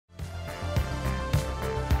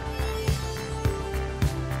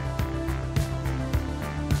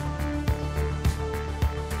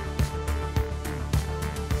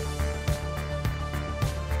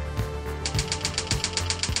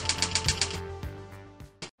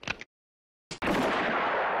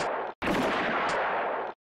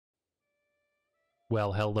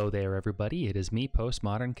Well, hello there, everybody. It is me,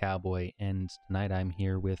 Postmodern Cowboy, and tonight I'm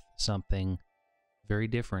here with something very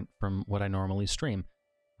different from what I normally stream.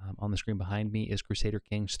 On the screen behind me is Crusader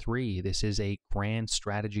Kings 3. This is a grand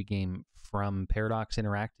strategy game from Paradox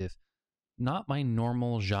Interactive. Not my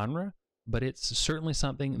normal genre, but it's certainly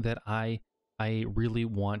something that I really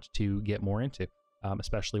want to get more into,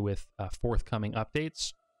 especially with forthcoming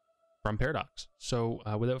updates from Paradox. So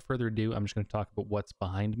without further ado, I'm just going to talk about what's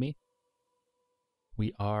behind me.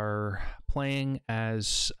 We are playing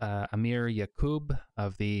as Amir Yaqub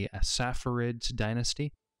of the Saffarid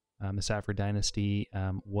Dynasty. The Saffarid Dynasty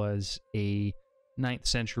was a 9th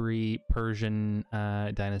century Persian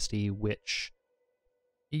dynasty, which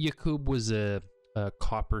Yaqub was a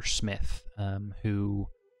coppersmith who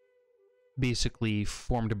basically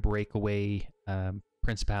formed a breakaway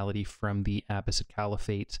principality from the Abbasid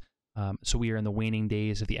Caliphate. So we are in the waning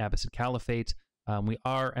days of the Abbasid Caliphate. We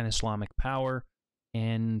are an Islamic power.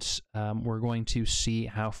 And we're going to see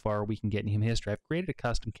how far we can get in human history. I've created a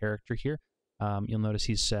custom character here. You'll notice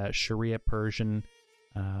he's Sharia Persian.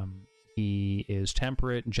 He is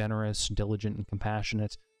temperate, generous, diligent, and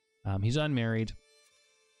compassionate. He's unmarried,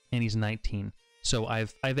 and he's 19. So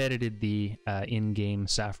I've edited the in-game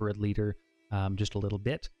Saffarid leader just a little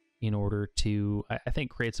bit in order to, I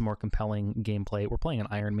think, create some more compelling gameplay. We're playing an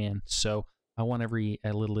Iron Man, so I want every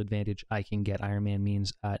little advantage I can get. Iron Man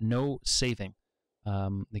means no saving.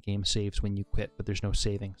 The game saves when you quit, but there's no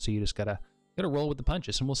saving, so you just gotta roll with the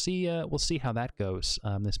punches, and we'll see how that goes.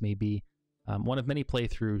 This may be one of many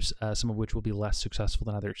playthroughs, some of which will be less successful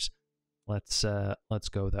than others. Let's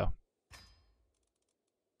go though.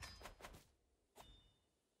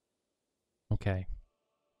 Okay.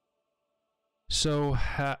 So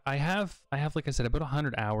I have, like I said, about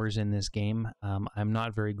 100 hours in this game. I'm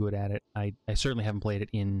not very good at it. I certainly haven't played it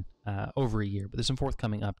in over a year, but there's some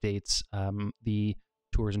forthcoming updates. The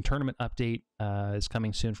Tours and Tournament update is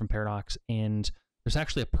coming soon from Paradox, and there's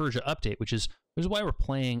actually a Persia update, which is why we're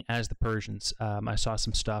playing as the Persians. I saw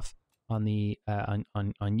some stuff on the on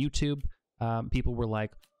YouTube. People were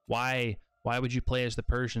like, "Why would you play as the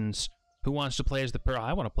Persians? Who wants to play as the Persians?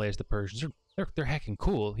 I want to play as the Persians. They're heckin'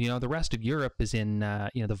 cool. You know, the rest of Europe is in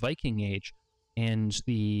the Viking Age, and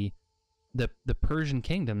the Persian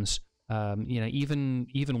kingdoms,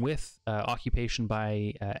 even with occupation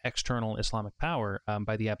by external Islamic power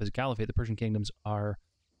by the Abbasid Caliphate, the Persian kingdoms are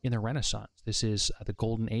in the Renaissance. This is the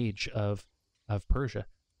golden age of Persia.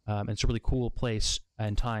 It's a really cool place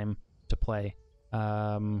and time to play.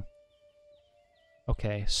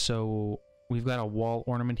 Okay, so we've got a wall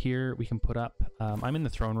ornament here we can put up. I'm in the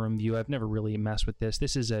throne room view. I've never really messed with this.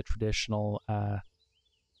 This is a traditional, what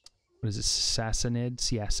is it,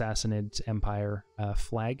 Sassanids? Yeah, Sassanids Empire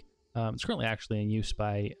flag. It's currently actually in use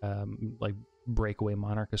by like breakaway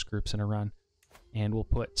monarchist groups in Iran. And we'll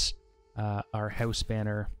put our house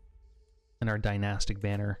banner and our dynastic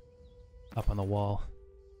banner up on the wall.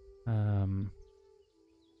 You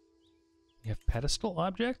have pedestal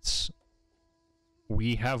objects?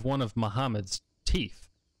 We have one of Muhammad's teeth.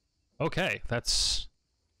 Okay, it's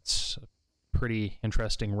a pretty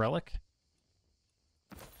interesting relic.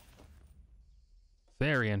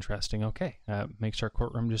 Very interesting. Okay, makes our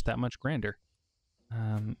courtroom just that much grander.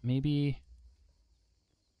 Maybe...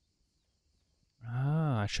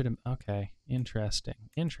 I should have... Okay, interesting.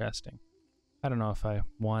 I don't know if I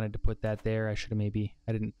wanted to put that there. I should have maybe...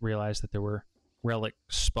 I didn't realize that there were relic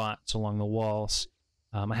spots along the walls.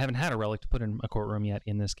 I haven't had a relic to put in a courtroom yet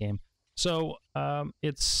in this game. So,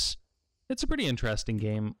 it's a pretty interesting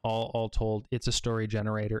game, all told. It's a story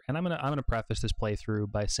generator, and I'm gonna preface this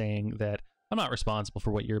playthrough by saying that I'm not responsible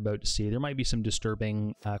for what you're about to see. There might be some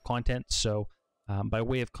disturbing content, so by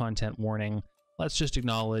way of content warning, let's just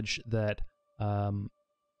acknowledge that I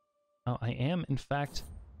am, in fact,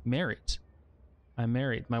 married. I'm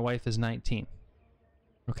married. My wife is 19.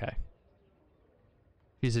 Okay.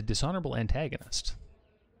 She's a dishonorable antagonist.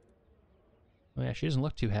 Oh yeah, she doesn't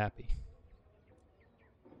look too happy.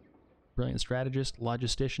 Brilliant strategist,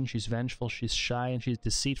 logistician, she's vengeful, she's shy, and she's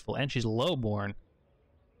deceitful, and she's lowborn.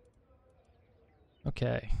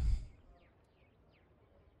 Okay.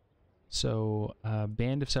 So, a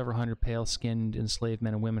band of several hundred pale-skinned enslaved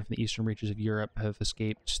men and women from the eastern reaches of Europe have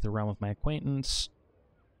escaped the realm of my acquaintance.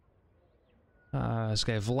 This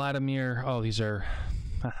guy Vladimir, oh, these are...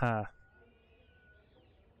 Haha.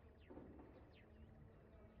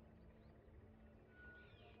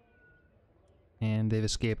 And they've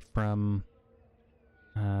escaped from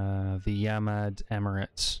the Yamad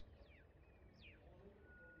Emirates,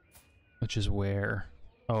 which is where,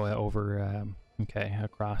 over, okay,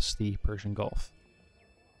 across the Persian Gulf.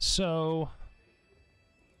 So,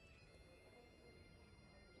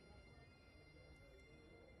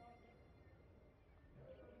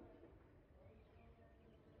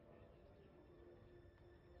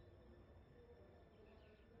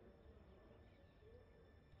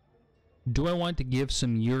 Do I want to give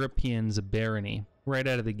some Europeans a barony right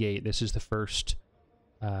out of the gate? This is the first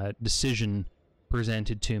decision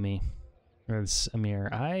presented to me as Emir.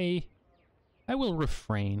 I will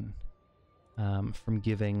refrain from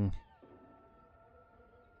giving.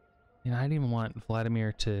 You know, I didn't even want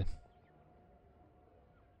Vladimir to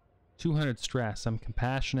 200 stress. I'm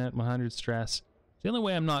compassionate. 100 stress. The only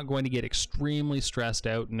way I'm not going to get extremely stressed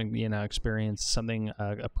out and, you know, experience something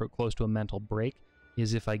close to a mental break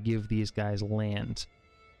is if I give these guys land.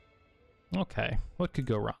 Okay, what could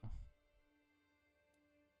go wrong?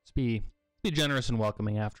 Let's be generous and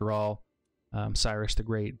welcoming. After all, Cyrus the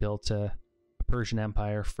Great built a Persian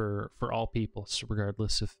empire for all peoples,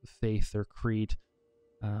 regardless of faith or creed.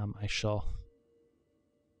 I shall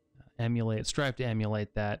strive to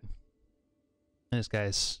emulate that. And this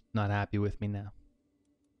guy's not happy with me now.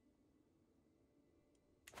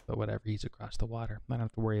 But whatever, he's across the water. I don't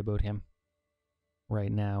have to worry about him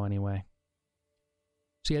right now, anyway.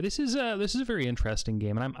 So yeah, this is a very interesting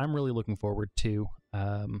game, and I'm really looking forward to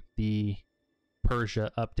the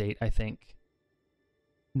Persia update. I think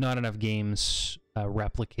not enough games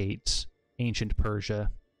replicate ancient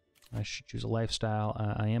Persia. I should choose a lifestyle.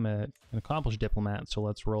 I am an accomplished diplomat, so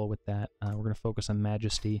let's roll with that. We're going to focus on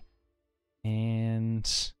majesty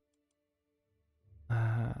and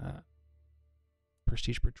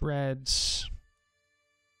prestige for dreads.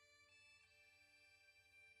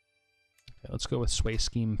 Okay, let's go with sway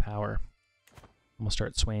scheme power. And we'll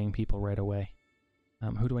start swaying people right away.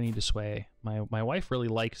 Who do I need to sway? My wife really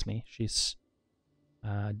likes me. She's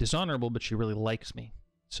dishonorable, but she really likes me.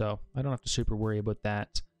 So I don't have to super worry about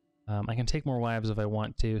that. I can take more wives if I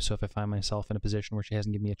want to, so if I find myself in a position where she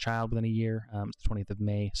hasn't given me a child within a year, it's the 20th of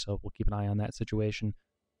May, so we'll keep an eye on that situation.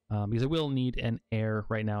 Because I will need an heir.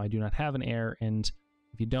 Right now I do not have an heir, and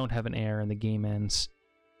if you don't have an heir and the game ends,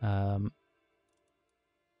 yeah,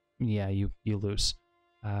 you lose.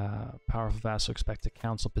 Powerful vassal expects a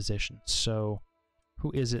council position. So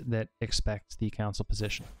who is it that expects the council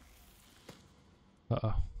position?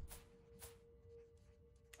 Uh-oh.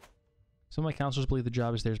 Some of my counselors believe the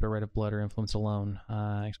job is theirs by right of blood or influence alone.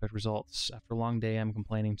 I expect results. After a long day, I'm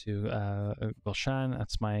complaining to Gulshan,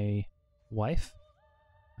 that's my wife.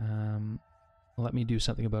 Let me do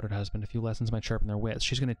something about her husband. A few lessons might sharpen their wits.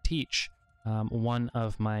 She's going to teach one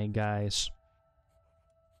of my guys.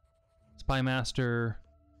 Spy master,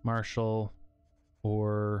 marshal,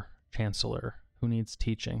 or chancellor. Who needs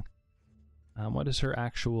teaching? What is her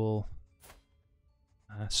actual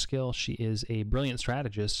skill? She is a brilliant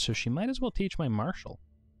strategist, so she might as well teach my marshal.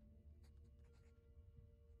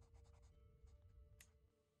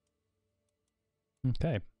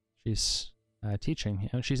 Okay, she's teaching,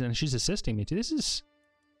 and she's assisting me too. This is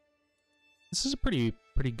a pretty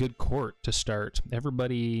good court to start.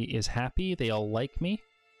 Everybody is happy. They all like me.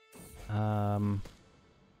 A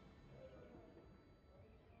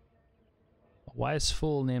wise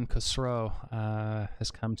fool named Khosrow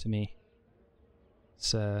has come to me.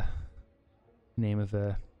 It's name of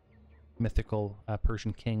a mythical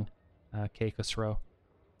Persian king, Khosrow.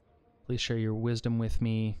 Please share your wisdom with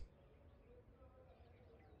me.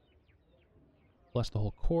 Bless the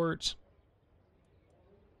whole court.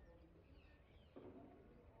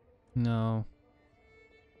 No.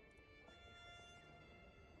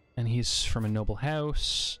 And he's from a noble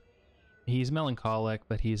house. He's melancholic,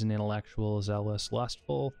 but he's an intellectual, zealous,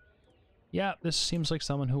 lustful. Yeah, this seems like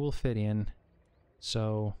someone who will fit in.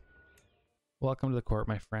 So, welcome to the court,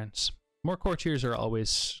 my friends. More courtiers are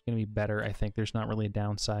always going to be better, I think. There's not really a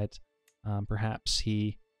downside. Perhaps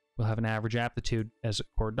he will have an average aptitude as a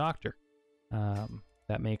court doctor.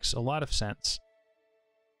 That makes a lot of sense.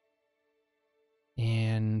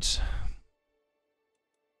 And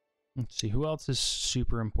let's see, who else is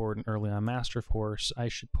super important early on? Master of Horse. I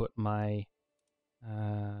should put my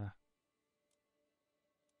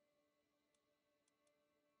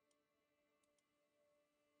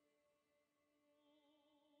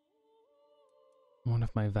one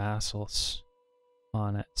of my vassals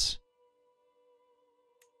on it.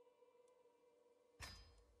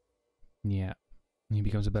 Yeah, he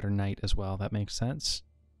becomes a better knight as well. That makes sense.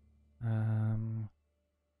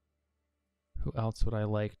 Who else would I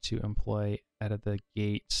like to employ out of the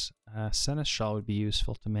gates? Seneschal would be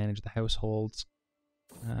useful to manage the households.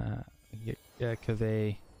 Get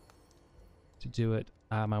Cave to do it.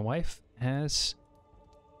 My wife has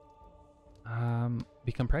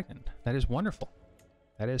become pregnant. That is wonderful.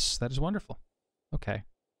 That is wonderful. Okay.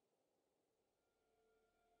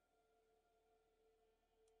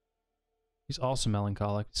 He's also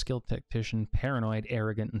melancholic, skilled tactician, paranoid,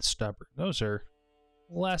 arrogant, and stubborn. Those are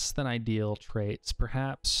less than ideal traits.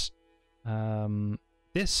 Perhaps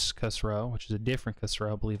this Khusro, which is a different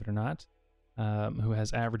Khusro, believe it or not, who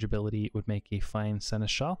has average ability, would make a fine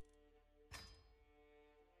seneschal.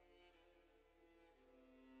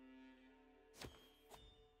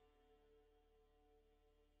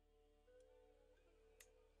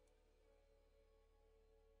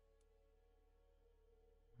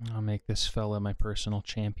 I'll make this fella my personal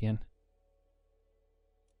champion.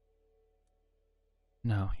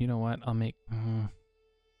 No, you know what? I'll make...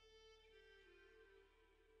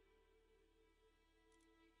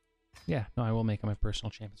 Yeah, no, I will make him my personal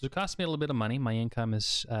champion. So it costs me a little bit of money. My income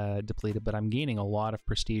is depleted, but I'm gaining a lot of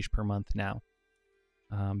prestige per month now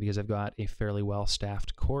because I've got a fairly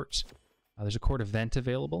well-staffed court. There's a court event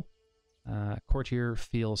available. Courtier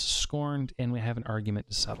feels scorned, and we have an argument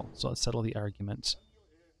to settle. So let's settle the argument.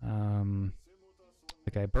 The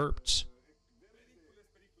guy burped.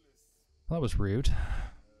 Well, that was rude.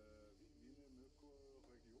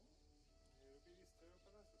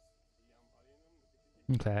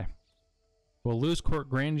 Okay. We'll lose court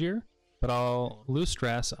grandeur, but I'll lose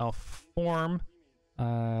stress. I'll form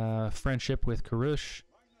friendship with Karush.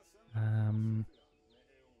 I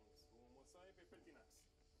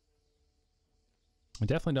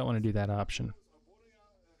definitely don't want to do that option.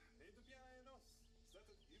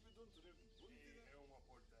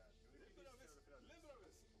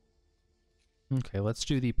 Okay, let's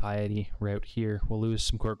do the piety route here. We'll lose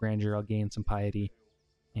some court grandeur, I'll gain some piety,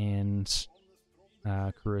 and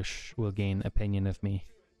Karush will gain opinion of me.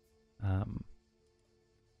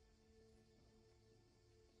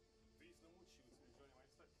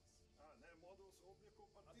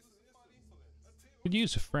 Could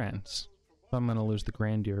use friends if I'm going to lose the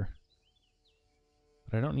grandeur.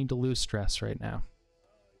 But I don't need to lose stress right now.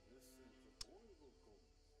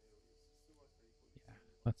 Yeah,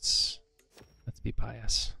 let's be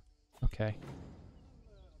pious. Okay.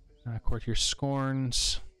 Courtier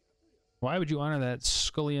scorns. Why would you honor that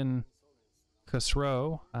scullion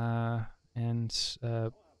Khusro and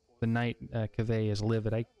the knight Kaveh is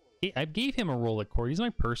livid? I gave him a role at court. He's my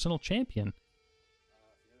personal champion.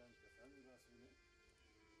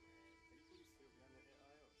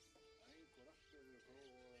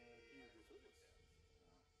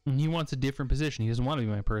 And he wants a different position. He doesn't want to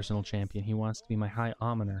be my personal champion. He wants to be my high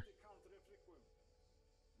almoner.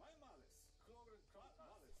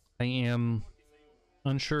 I am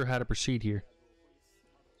unsure how to proceed here.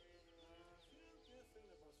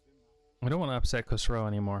 I don't want to upset Khusro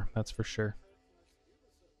anymore, that's for sure.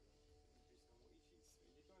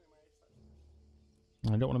 I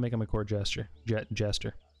don't want to make him a court jester. So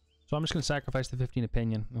I'm just going to sacrifice the 15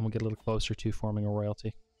 opinion, and we'll get a little closer to forming a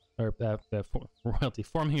royalty. Or,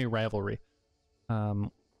 forming a rivalry.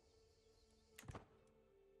 But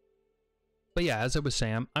yeah, as I was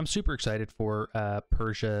saying, I'm super excited for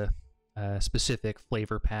Persia specific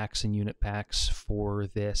flavor packs and unit packs for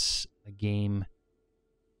this game.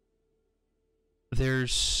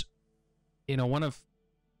 There's, you know, one of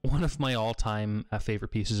my all-time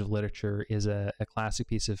favorite pieces of literature is a classic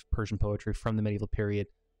piece of Persian poetry from the medieval period,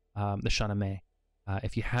 the Shahnameh.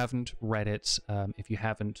 If you haven't read it, if you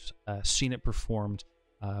haven't seen it performed,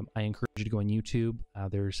 I encourage you to go on YouTube.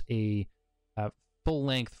 There's a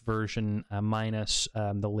full-length version minus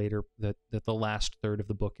the last third of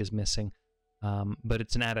the book is missing, but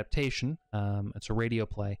it's an adaptation. It's a radio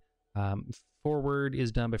play. Forward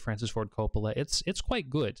is done by Francis Ford Coppola. It's quite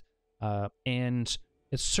good, and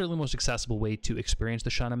it's certainly the most accessible way to experience the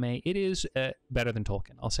Shahnameh. It is better than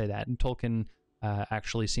Tolkien, I'll say that. And Tolkien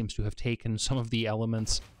actually seems to have taken some of the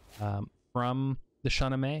elements from the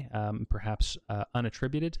Shahnameh, perhaps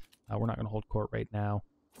unattributed. We're not going to hold court right now.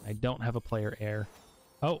 I don't have a player heir.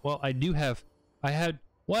 Oh, well, I do have... I have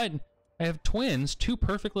twins, two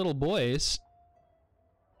perfect little boys.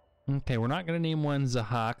 Okay, we're not going to name one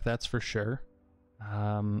Zahak, that's for sure.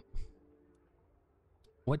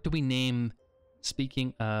 What do we name...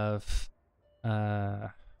 Speaking of...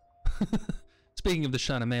 Speaking of the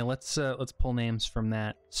Shahnameh, let's pull names from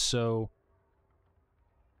that. So...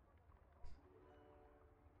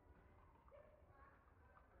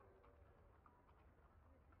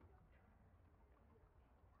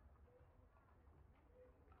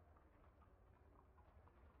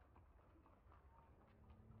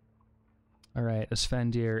 Alright,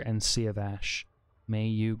 Asfendir and Siavash. May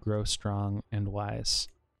you grow strong and wise.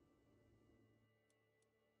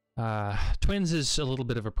 Twins is a little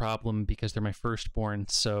bit of a problem because they're my firstborn,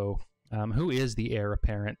 so who is the heir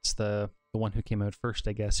apparent? The one who came out first,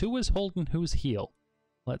 I guess. Who was Holden, who was Heel?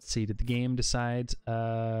 Let's see, did the game decide?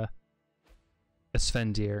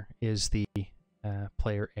 Asfendir is the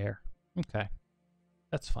player heir. Okay,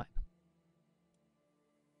 that's fine.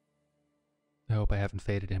 I hope I haven't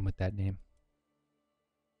faded him with that name.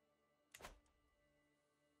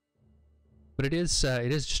 But it is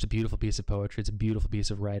just a beautiful piece of poetry. It's a beautiful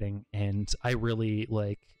piece of writing, and I really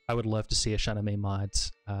like. I would love to see a Shahnameh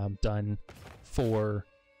mods done for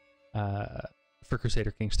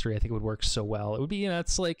Crusader Kings 3. I think it would work so well. It would be, you know,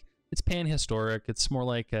 it's like it's pan-historic. It's more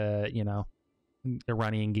like a, you know,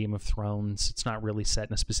 Iranian Game of Thrones. It's not really set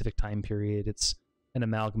in a specific time period. It's an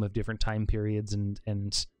amalgam of different time periods,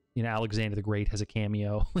 and you know, Alexander the Great has a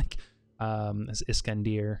cameo, like as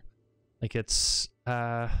Iskandar. Like it's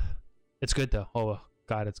good though. Oh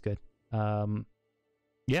God, it's good.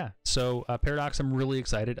 Yeah. So Paradox, I'm really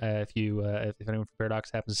excited. If anyone from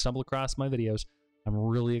Paradox happens to stumble across my videos, I'm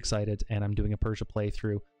really excited, and I'm doing a Persia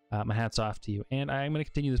playthrough. My hat's off to you, and I'm going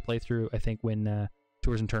to continue this playthrough. I think when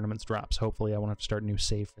Tours and Tournaments drops, hopefully I won't have to start a new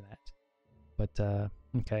save for that. But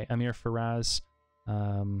okay, Amir Faraz,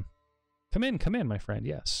 come in, my friend.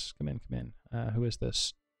 Yes, come in. Who is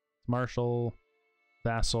this? Marshal,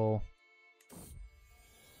 vassal.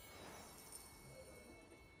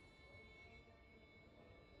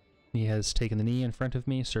 He has taken the knee in front of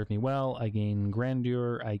me, served me well. I gain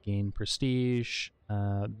grandeur, I gain prestige.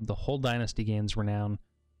 The whole dynasty gains renown.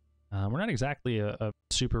 We're not exactly a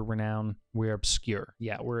super renown. We're obscure.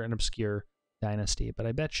 Yeah, we're an obscure dynasty. But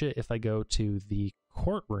I bet you if I go to the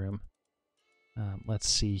courtroom, let's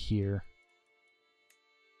see here.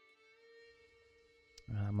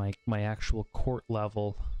 My actual court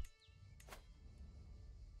level.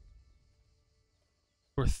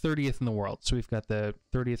 We're 30th in the world, so we've got the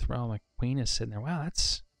 30th. Oh, my queen is sitting there. Wow,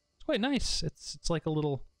 it's quite nice. It's like a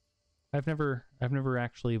little. I've never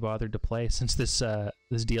actually bothered to play since this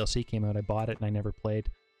this DLC came out. I bought it and I never played.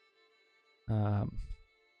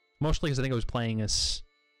 Mostly because I think I was playing as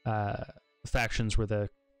factions where the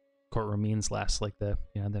courtroom means less, like the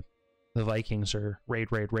Vikings are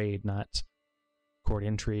raid, not court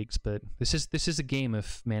intrigues. But this is a game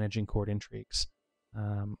of managing court intrigues.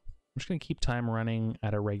 I'm just going to keep time running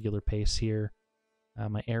at a regular pace here.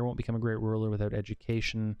 My heir won't become a great ruler without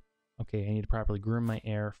education. Okay, I need to properly groom my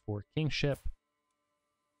heir for kingship.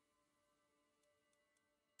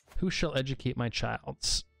 Who shall educate my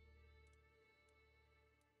childs?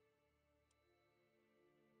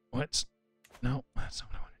 What? No, that's not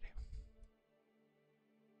what I want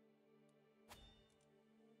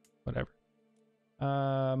to do. Whatever.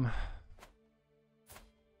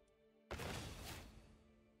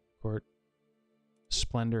 Court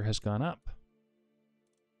splendor has gone up.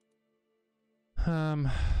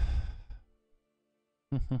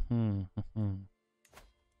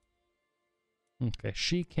 Okay,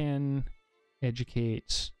 she can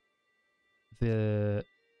educate the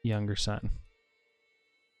younger son.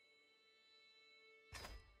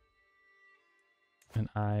 And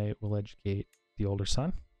I will educate the older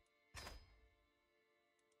son.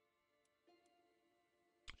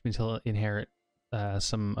 Which means he'll inherit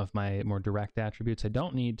some of my more direct attributes. I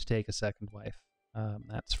don't need to take a second wife.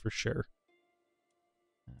 That's for sure.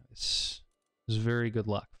 This is very good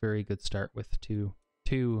luck. Very good start with two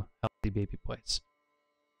healthy baby boys.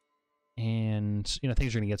 And, you know,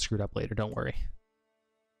 things are going to get screwed up later. Don't worry.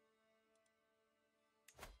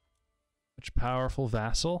 Which powerful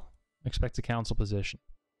vassal expects a council position?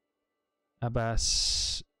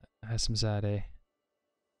 Abbas Hasamzadeh.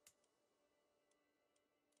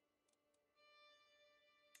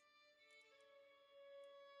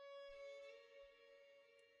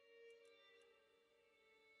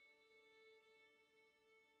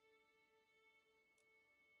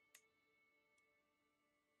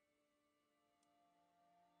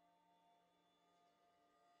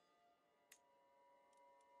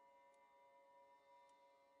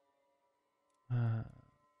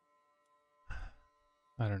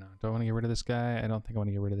 I don't know. Do I want to get rid of this guy? I don't think I want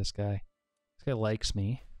to get rid of this guy. This guy likes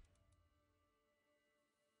me.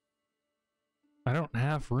 I don't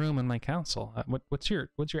have room in my council. What's your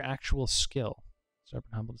actual skill?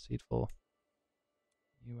 Stubborn, humble, deceitful.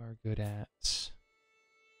 You are good at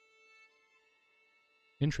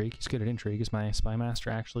intrigue. He's good at intrigue. Is my spy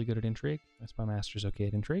master actually good at intrigue? My spy master's okay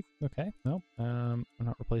at intrigue. Okay. No. I'm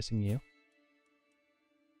not replacing you.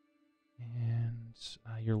 And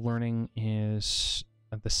your learning is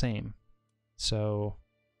the same. So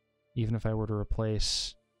even if I were to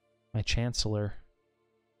replace my chancellor,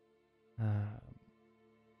 I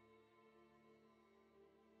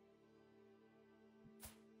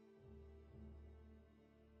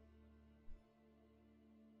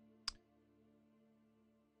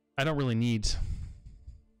don't really need.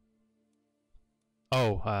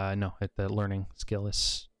 Oh, no, the learning skill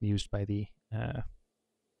is used by the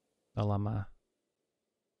Alama.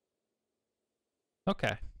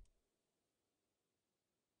 Okay.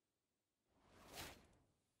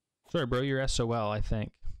 Sorry, bro, you're SOL, I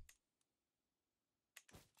think.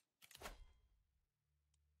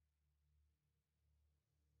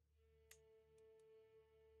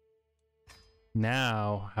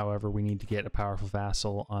 Now, however, we need to get a powerful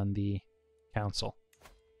vassal on the council.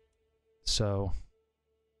 So...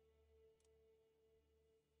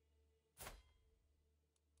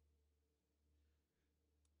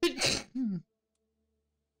 Excuse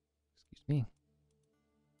me.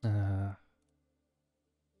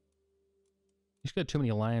 He's got too many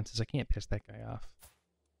alliances. I can't piss that guy off.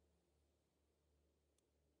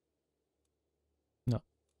 No.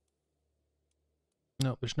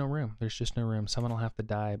 No, there's no room. There's just no room. Someone will have to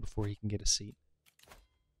die before he can get a seat.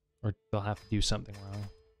 Or they'll have to do something wrong.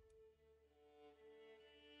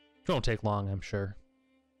 It won't take long, I'm sure.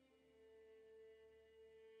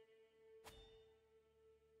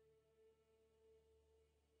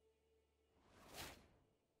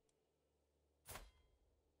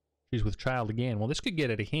 She's with child again. Well, this could get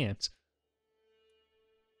out of hand.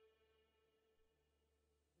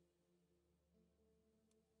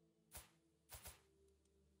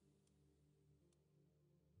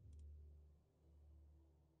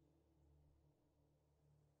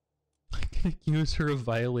 I can accuse her of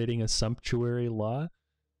violating a sumptuary law.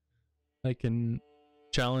 I can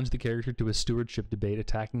challenge the character to a stewardship debate,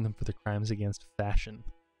 attacking them for their crimes against fashion.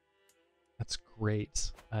 That's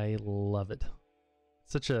great. I love it.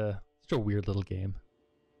 Such a weird little game.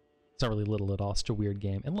 It's not really little at all. It's such a weird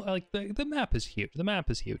game. And like the map is huge. The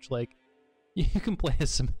map is huge. Like you can play as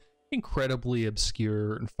some incredibly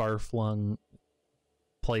obscure and far-flung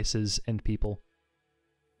places and people.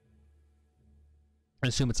 I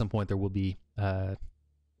assume at some point there will be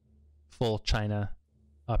full China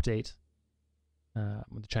update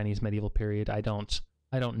with the Chinese medieval period. I don't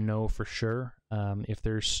know for sure if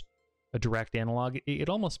there's a direct analog. It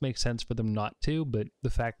almost makes sense for them not to, but the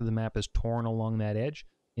fact that the map is torn along that edge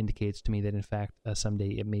indicates to me that in fact someday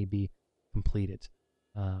it may be completed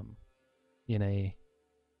in an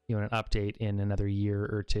update in another year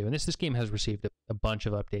or two. And this game has received a bunch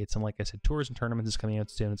of updates, and like I said, Tours and Tournaments is coming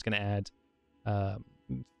out soon. It's going to add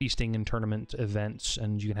feasting and tournament events,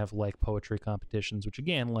 and you can have like poetry competitions, which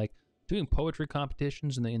again, like doing poetry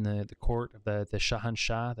competitions in the court of the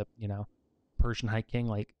Shahanshah, the Persian High King,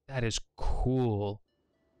 like that is cool.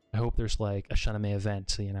 I hope there's like a Shahnameh event,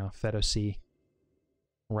 Ferdowsi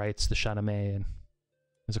writes the Shahnameh and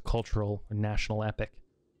as a cultural or national epic.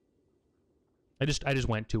 I just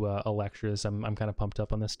went to a lecture. I'm kind of pumped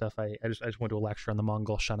up on this stuff. I just went to a lecture on the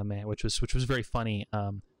Mongol Shahnameh, which was very funny.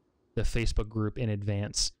 The Facebook group in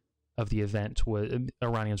advance of the event was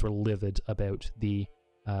Iranians were livid about the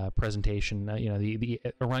presentation. The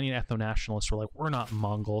Iranian ethno-nationalists were like, "We're not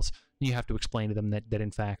Mongols." And you have to explain to them that in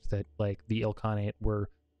fact that like the Ilkhanate were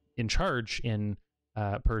in charge in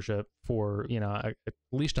Persia for at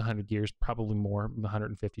least 100 years, probably more,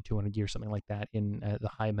 150, 200 years, something like that, in the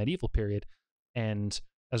high medieval period. And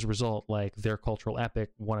as a result, like their cultural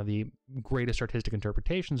epic, one of the greatest artistic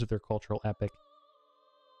interpretations of their cultural epic,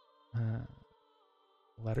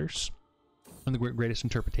 letters, one of the greatest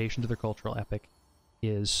interpretations of their cultural epic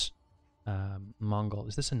is Mongol.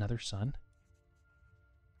 Is this another son?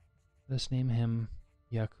 Let's name him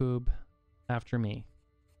Yaqub after me.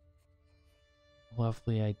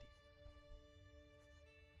 Lovely idea.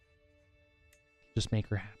 Just make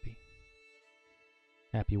her happy.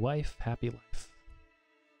 Happy wife, happy life.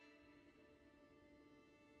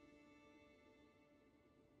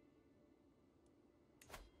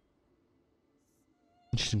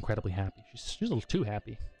 She's incredibly happy. She's a little too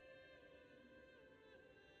happy.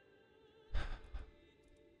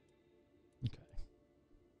 Okay.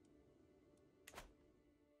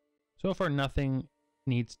 So far, nothing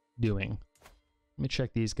needs doing. Let me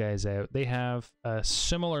check these guys out. They have a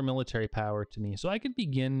similar military power to me, so I could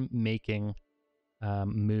begin making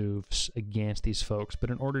moves against these folks.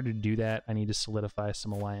 But in order to do that, I need to solidify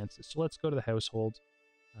some alliances. So let's go to the household.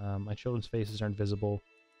 My children's faces aren't visible.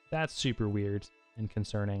 That's super weird and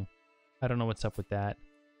concerning. I don't know what's up with that.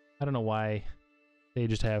 I don't know why they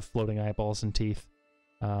just have floating eyeballs and teeth.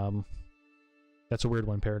 That's a weird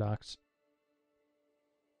one, Paradox.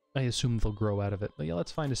 I assume they'll grow out of it. But yeah,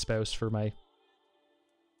 let's find a spouse for my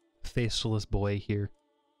faceless boy here.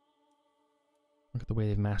 Look at the way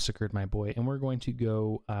they've massacred my boy. And we're going to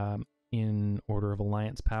go in order of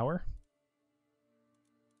alliance power.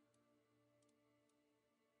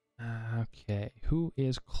 Okay, who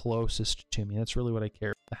is closest to me? That's really what I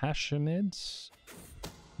care. The Hashemids?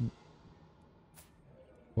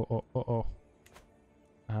 Whoa.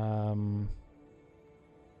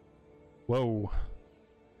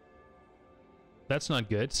 That's not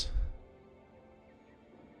good.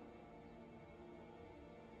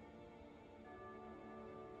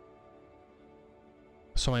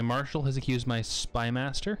 So my marshal has accused my spy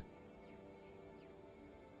master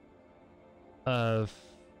of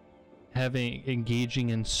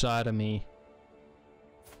engaging in sodomy.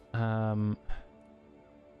 Well,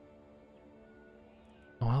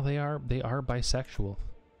 they are bisexual.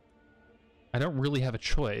 I don't really have a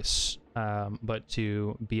choice, but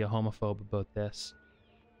to be a homophobe about this.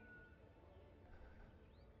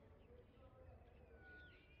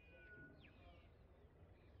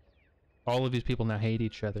 All of these people now hate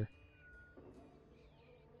each other.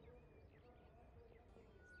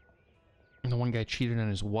 And the one guy cheated on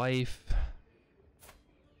his wife.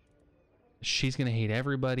 She's gonna hate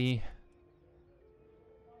everybody.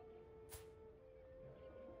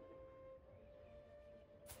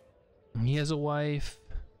 He has a wife.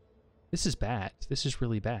 This is bad. This is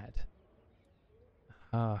really bad.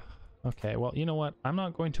 Okay, well, you know what? I'm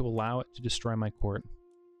not going to allow it to destroy my court.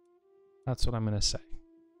 That's what I'm gonna say.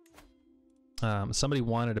 Somebody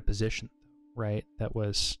wanted a position, right? That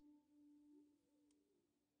was...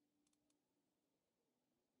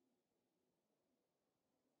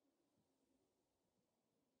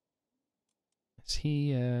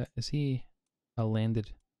 Is he a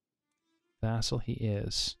landed vassal? He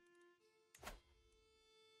is.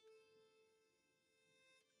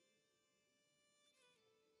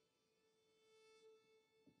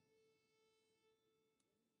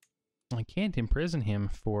 I can't imprison him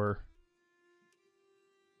for...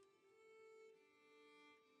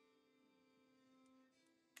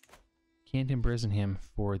 Can't imprison him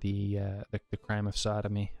for the crime of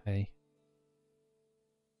sodomy. I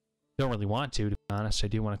don't really want to be honest. I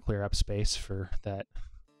do want to clear up space for that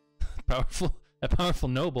powerful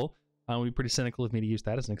noble. It would be pretty cynical of me to use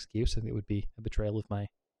that as an excuse. I think it would be a betrayal of my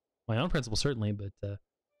own principle, certainly, but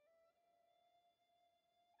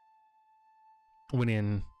when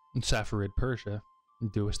in Saffarid Persia,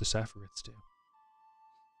 do as the Saffarids do.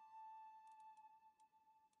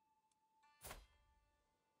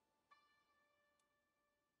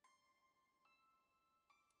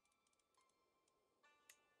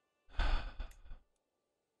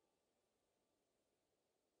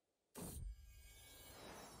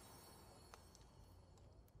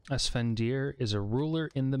 Asfendir is a ruler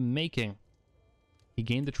in the making. He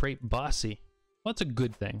gained the trait bossy. Well, that's a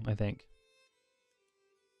good thing, I think.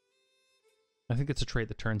 I think it's a trait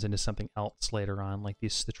that turns into something else later on, like the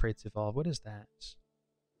traits evolve. What is that?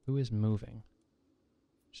 Who is moving?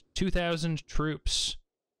 2,000 troops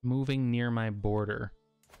moving near my border.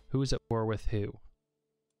 Who is at war with who?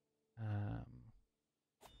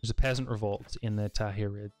 There's a peasant revolt in the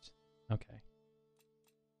Tahirids. Okay.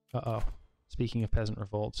 Uh-oh. Speaking of peasant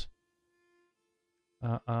revolts.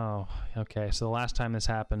 Oh, okay. So the last time this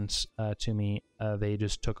happened to me, they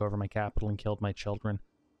just took over my capital and killed my children.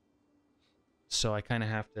 So I kind of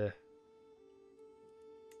have to...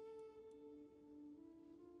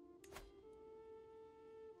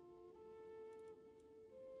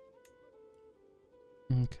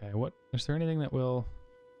 Okay, what... Is there anything that will...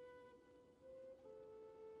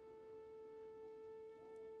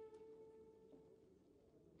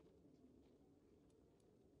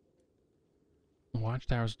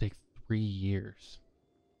 Watchtowers will take 3 years.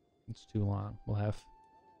 It's too long. We'll have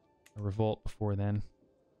a revolt before then.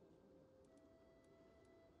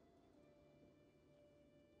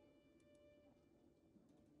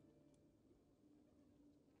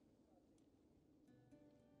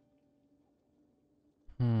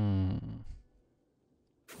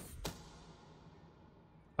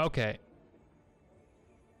 Okay.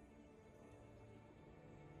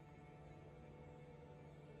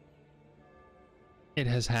 It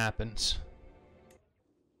has happened.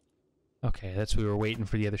 Okay, that's we were waiting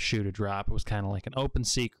for the other shoe to drop. It was kind of like an open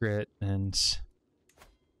secret, and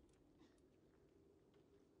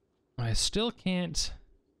I still can't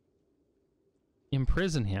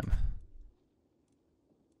imprison him.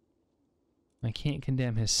 I can't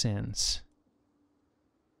condemn his sins.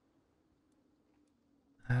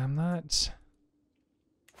 I'm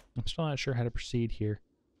still not sure how to proceed here.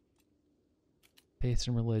 Faiths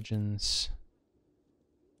and religions.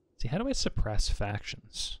 See, how do I suppress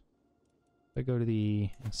factions? If I go to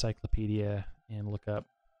the encyclopedia and look up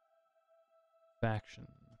faction.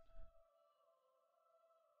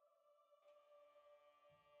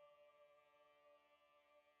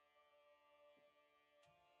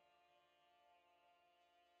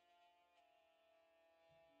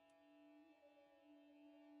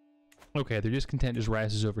 Okay, their discontent just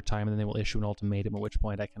rises over time, and then they will issue an ultimatum, at which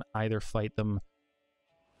point I can either fight them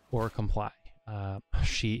or comply.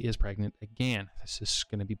 She is pregnant again. This is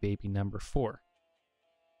going to be baby number 4.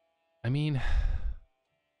 I mean,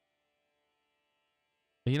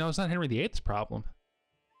 you know, it's not Henry VIII's problem.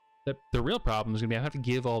 The real problem is gonna be I have to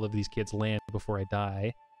give all of these kids land before I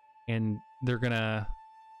die, and they're gonna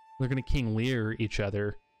King Lear each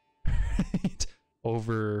other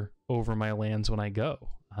over my lands when I go.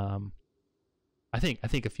 I think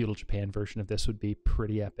a feudal Japan version of this would be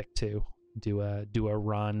pretty epic too. Do a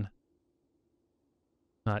run,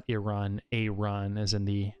 not Iran, a run, as in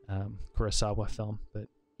the Kurosawa film, but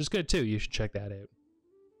it's good too. You should check that out.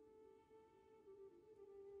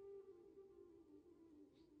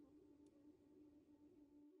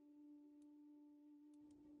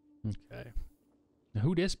 Okay. Now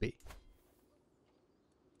who'd this be?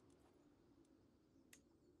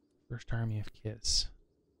 First army of Kiss.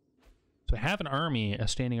 So I have an army, a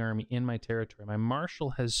standing army in my territory. My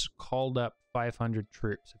marshal has called up 500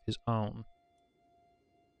 troops of his own.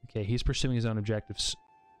 Okay, he's pursuing his own objectives.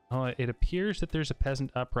 Oh, it appears that there's a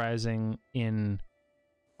peasant uprising in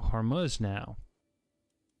Hormuz now.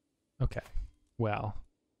 Okay, well.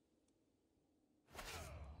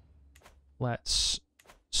 Let's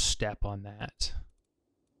step on that.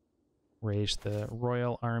 Raise the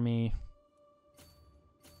royal army.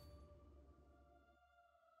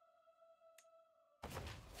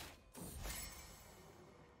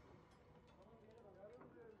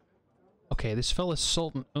 Okay, this fellow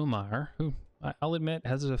Sultan Umar, who I'll admit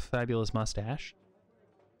has a fabulous mustache.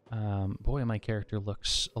 Boy, my character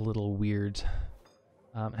looks a little weird.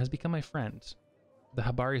 Has become my friend. The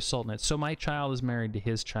Habari Sultanate. So my child is married to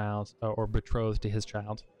his child, or betrothed to his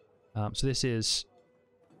child. So this is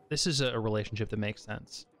a relationship that makes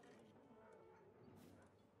sense.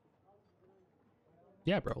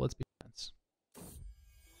 Yeah, bro, let's be friends.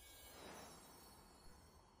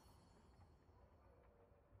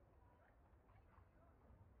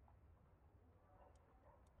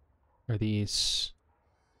 Are these...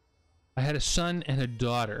 I had a son and a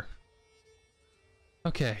daughter.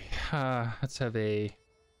 Okay, let's have a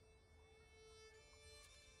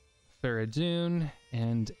Faradun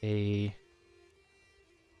and a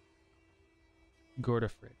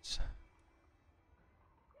Gordafritz.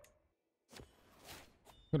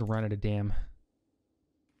 I'm gonna run out of damn.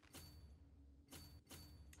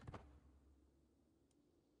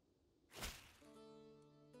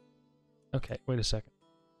 Okay, wait a second.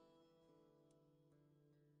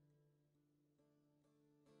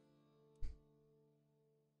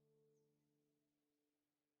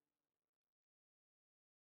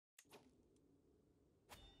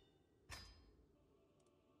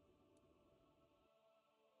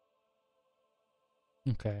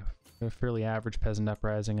 Okay, a fairly average peasant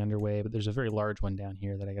uprising underway, but there's a very large one down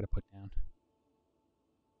here that I gotta put down.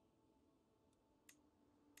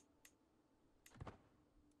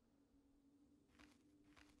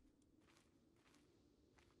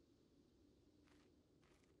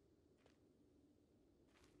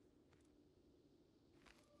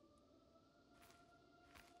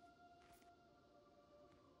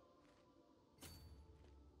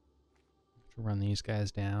 To run these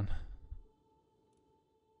guys down.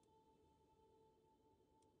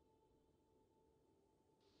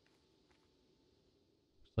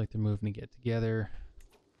 Looks like they're moving to get together.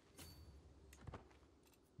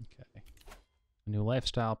 Okay. A new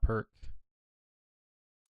lifestyle perk.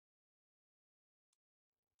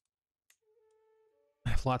 I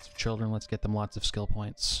have lots of children. Let's get them lots of skill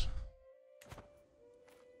points.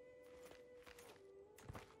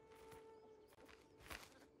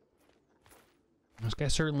 This guy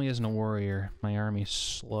certainly isn't a warrior. My army's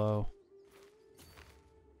slow.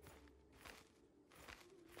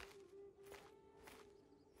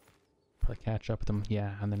 Probably catch up with them,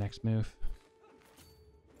 yeah, on the next move.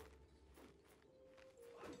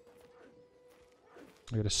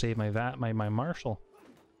 I gotta save my my marshal.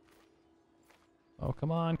 Oh,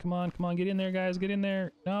 come on, come on, come on, get in there, guys, get in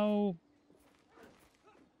there. No!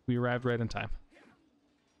 We arrived right in time.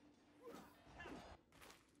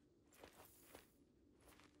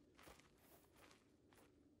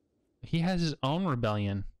 He has his own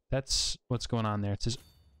rebellion. That's what's going on there. It's his...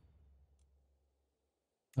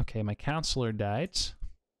 Okay, my counselor died.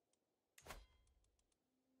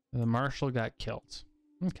 The marshal got killed.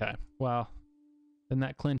 Okay, well, then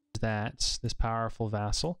that clinches that, this powerful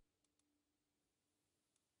vassal.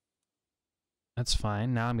 That's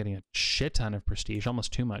fine. Now I'm getting a shit ton of prestige,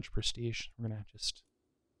 almost too much prestige. We're gonna just...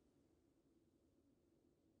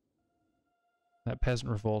 That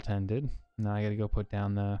peasant revolt ended. Now I gotta go put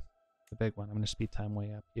down the big one. I'm gonna speed time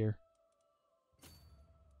way up here.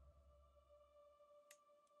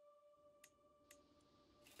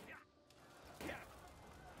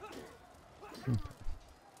 Okay.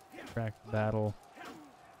 Track the battle.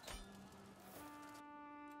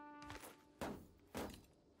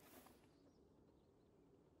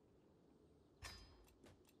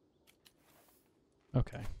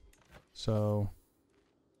 Okay. So,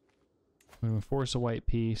 I'm going to enforce a white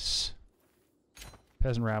peace.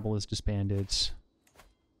 Peasant rabble is disbanded.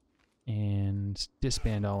 And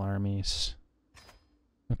disband all armies.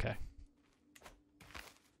 Okay.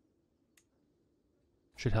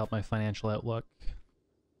 Should help my financial outlook.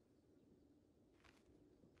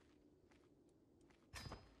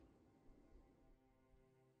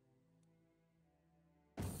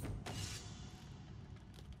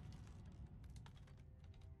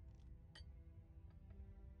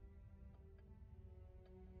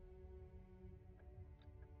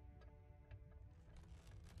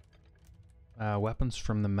 Weapons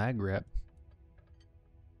from the Maghreb.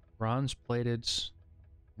 Bronze-plated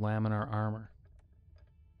laminar armor.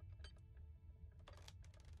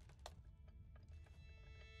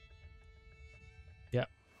 Yep.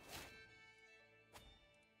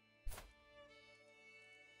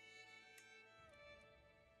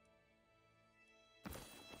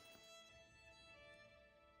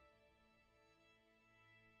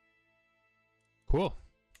 Cool.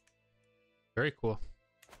 Very cool.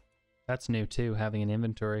 That's new too, having an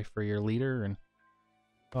inventory for your leader. And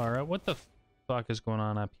alright, what the fuck is going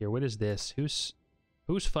on up here? What is this? Who's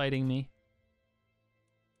fighting me?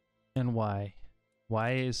 And why?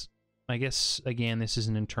 Why is... I guess, again, this is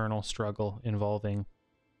an internal struggle involving...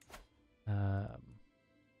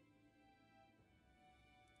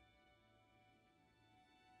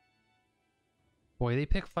 Boy, they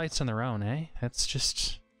pick fights on their own, eh? That's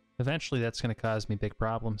just... Eventually that's going to cause me big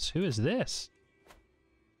problems. Who is this?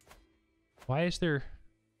 Why is there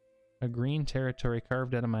a green territory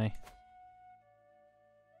carved out of my...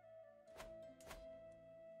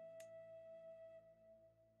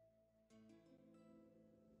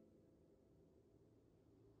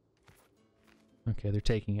 Okay, they're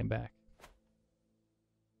taking it back.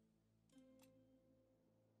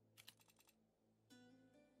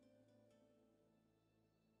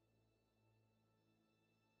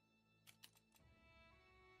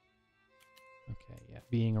 Okay, yeah,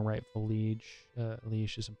 being a rightful liege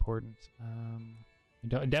is important.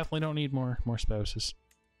 I definitely don't need more spouses.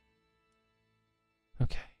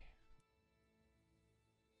 Okay.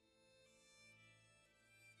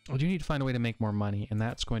 I do need to find a way to make more money, and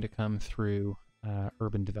that's going to come through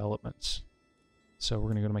urban developments. So we're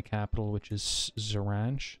going to go to my capital, which is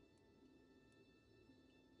Zaranj.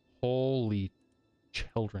 Holy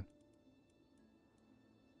children.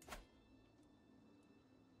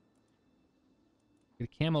 Get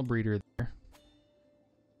a camel breeder there.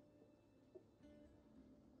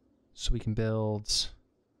 So we can build...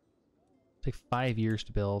 Take 5 years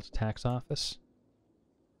to build a tax office.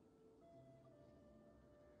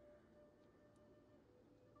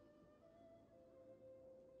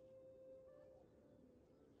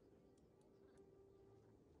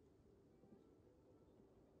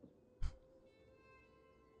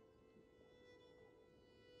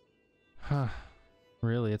 Huh.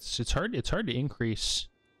 Really, it's hard to increase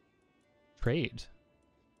trade.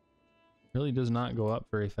 Really does not go up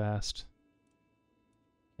very fast.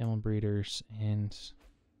 Camel breeders and,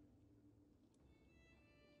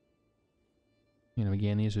 you know,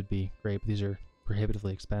 again, these would be great, but these are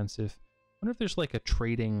prohibitively expensive. I wonder if there's like a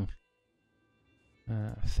trading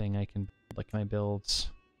thing I can build, like my builds.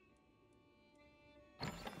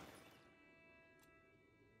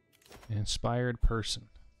 An inspired person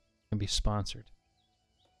can be sponsored.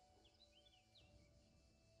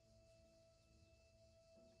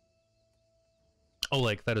 Oh,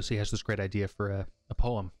 like Ferdowsi has this great idea for a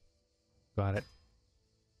poem. Got it.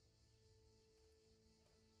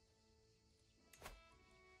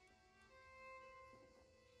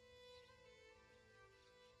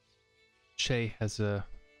 Shay has a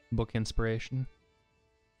book inspiration.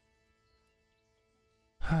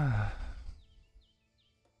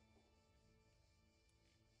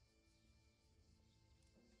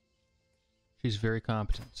 She's very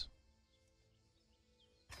competent.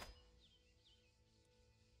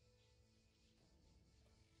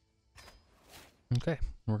 Okay,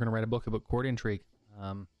 we're gonna write a book about court intrigue,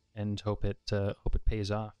 and hope it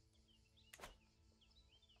pays off.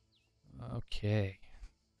 Okay.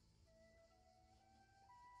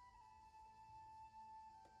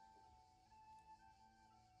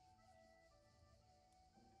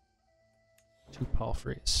 Two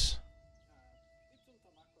palfreys.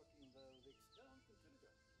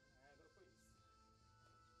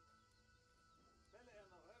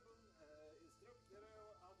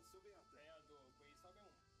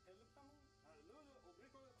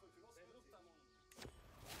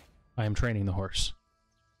 I am training the horse.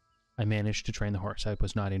 I managed to train the horse. I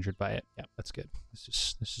was not injured by it. Yeah, that's good.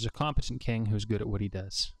 This is a competent king who's good at what he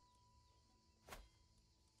does.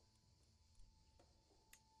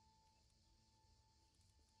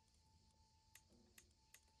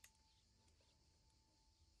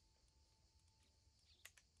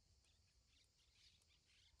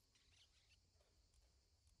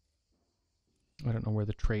 I don't know where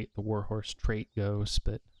the warhorse trait goes,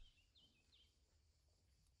 but...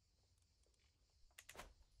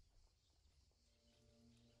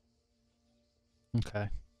 Okay.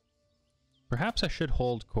 Perhaps I should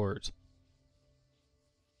hold court.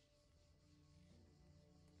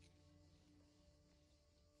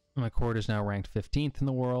 My court is now ranked 15th in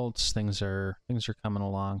the world. Things are coming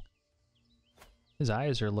along. His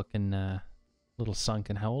eyes are looking a little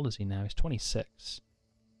sunken. How old is he now? He's 26.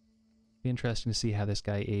 Be interesting to see how this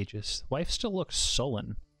guy ages. Wife still looks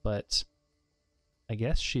sullen, but I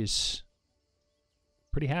guess she's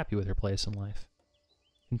pretty happy with her place in life.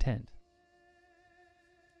 Content.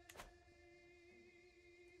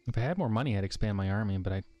 If I had more money, I'd expand my army,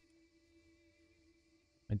 but I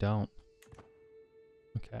don't.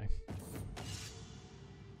 Okay.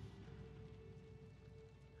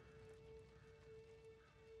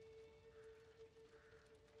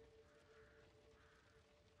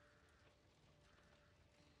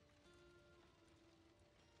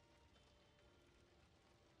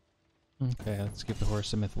 Okay, let's give the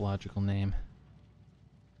horse a mythological name.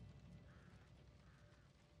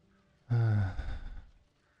 Let's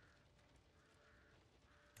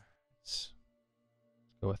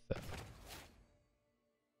go with that.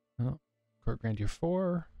 Oh, Court Grandeur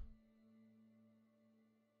 4.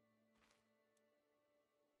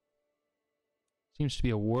 Seems to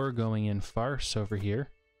be a war going in farce over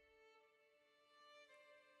here.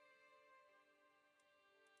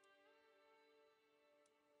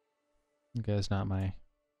 You guy's not my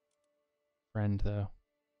friend, though.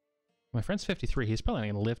 My friend's 53. He's probably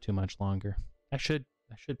not going to live too much longer. I should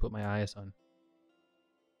put my eyes on.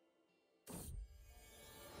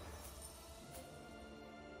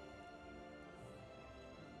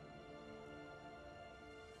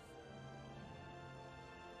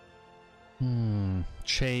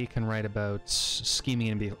 Che can write about scheming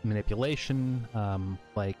and manipulation,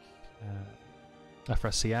 like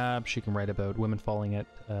Afrasiab. She can write about women falling at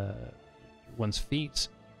one's feet,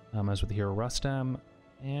 as with the hero Rustam,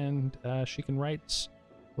 and she can write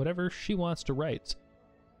whatever she wants to write.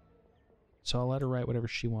 So I'll let her write whatever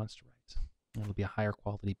she wants to write. And it'll be a higher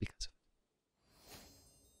quality because of it.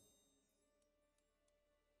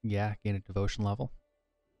 Yeah, gain a devotion level.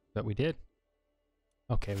 But we did.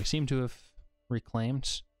 Okay, we seem to have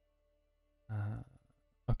reclaimed.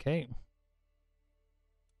 Okay.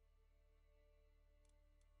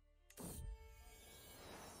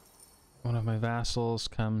 One of my vassals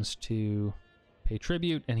comes to pay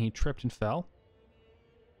tribute, and he tripped and fell.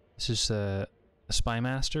 This is a spy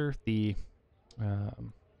master, the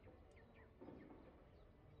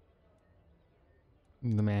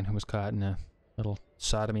man who was caught in a little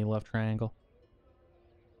sodomy love triangle.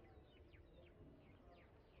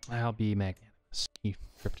 I'll be magnanimous. He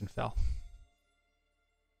tripped and fell.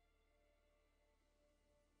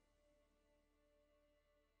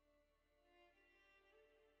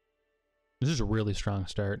 This is a really strong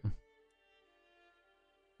start.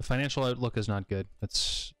 The financial outlook is not good.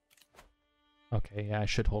 That's... Okay, yeah, I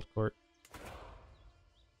should hold court.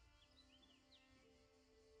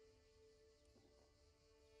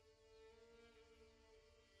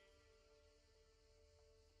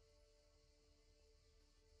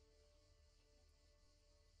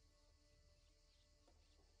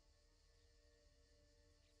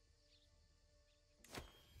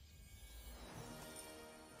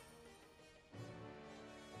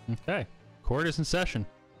 Okay, court is in session.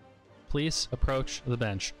 Please approach the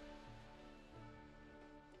bench.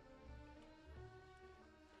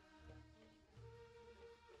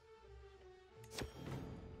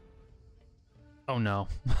 Oh no.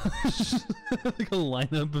 Like a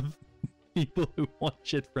lineup of people who want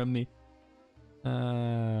shit from me.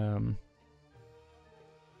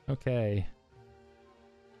 Okay.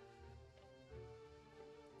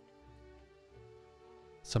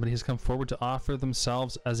 Somebody has come forward to offer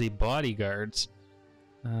themselves as a bodyguard.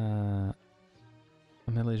 A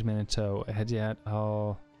middle-aged man in tow. Hediat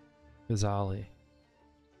al-Ghazali.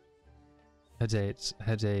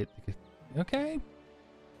 Hedate. Okay.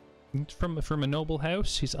 From a noble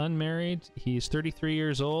house. He's unmarried. He's 33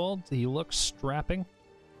 years old. He looks strapping.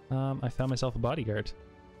 I found myself a bodyguard.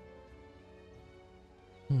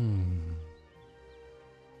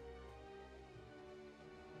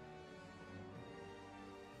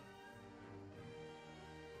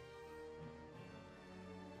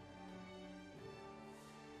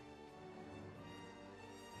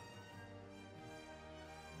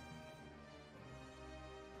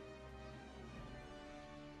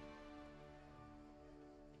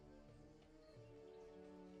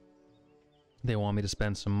 They want me to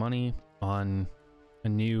spend some money on a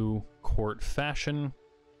new court fashion.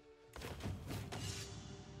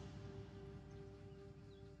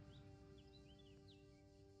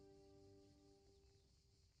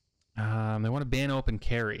 They want to ban open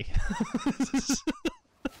carry.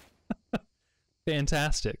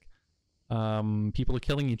 Fantastic. People are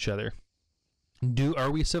killing each other. Are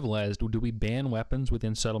we civilized? Do we ban weapons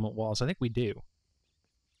within settlement walls? I think we do.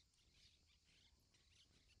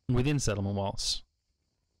 Within settlement walls.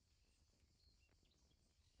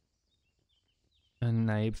 And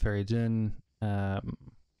Naib Feridun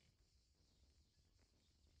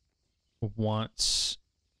wants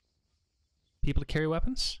people to carry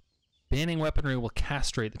weapons. Banning weaponry will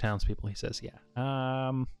castrate the townspeople, he says. Yeah.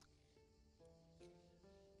 I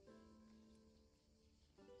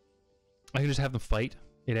can just have them fight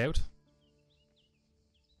it out.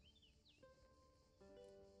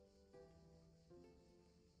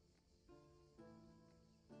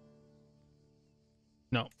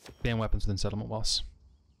 No, ban weapons within settlement walls.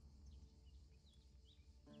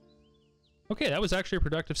 Okay, that was actually a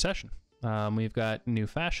productive session. We've got new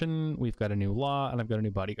fashion, we've got a new law, and I've got a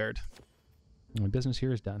new bodyguard. My business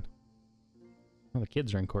here is done. Oh, the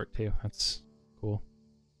kids are in court too. That's cool.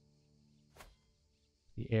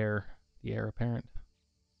 The heir apparent.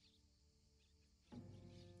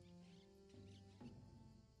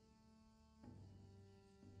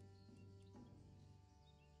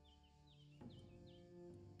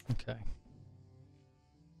 Okay.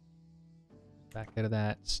 Back out of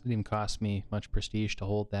that. It didn't even cost me much prestige to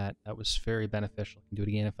hold that. That was very beneficial. I can do it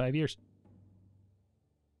again in 5 years.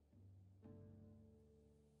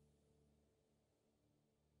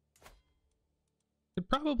 Could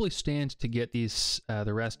probably stand to get these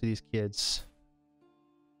the rest of these kids.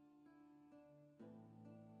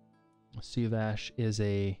 Sivash is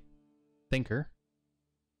a thinker.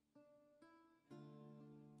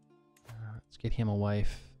 Let's get him a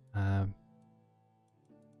wife. By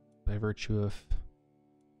virtue of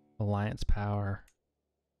alliance power.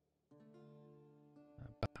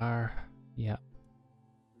 Bahar, yeah.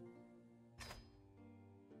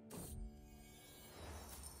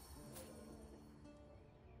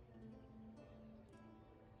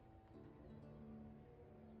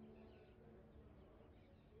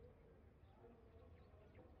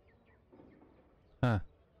 Huh.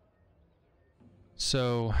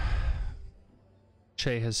 So,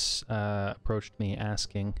 Che has approached me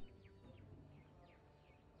asking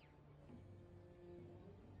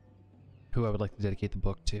who I would like to dedicate the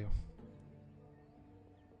book to.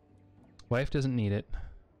 Wife doesn't need it.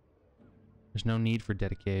 There's no need for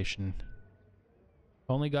dedication.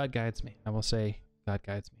 Only God guides me. I will say, God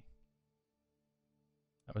guides me.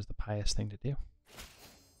 That was the pious thing to do.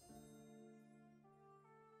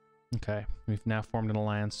 Okay, we've now formed an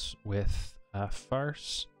alliance with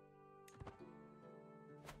Fars.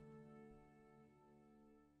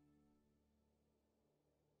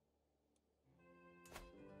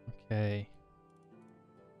 Okay.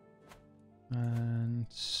 And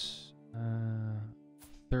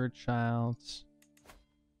third child. Let's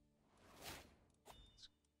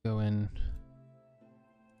go in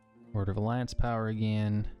order of alliance power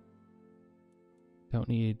again. Don't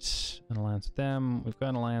need an alliance with them. We've got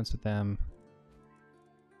an alliance with them.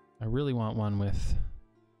 I really want one with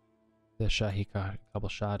the Shahi Qabul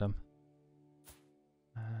Shahdam.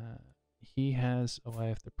 He has a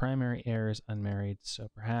wife. The primary heir is unmarried, so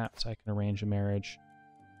perhaps I can arrange a marriage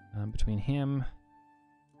between him.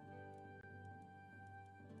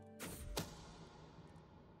 It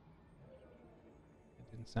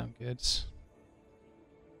didn't sound good.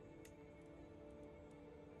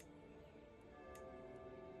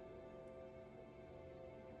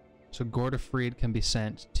 So Gordofried can be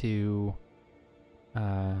sent to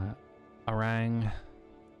Arang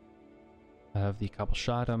of the Qabul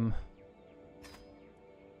Shahdam.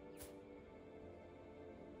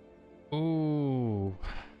 Ooh.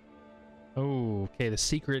 Oh, okay. The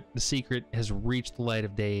secret has reached the light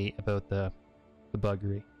of day about the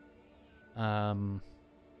buggery.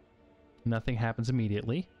 Nothing happens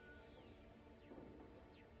immediately.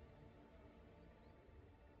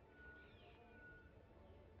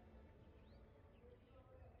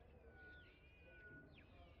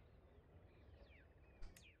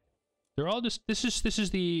 They're all just this is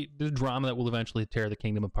the drama that will eventually tear the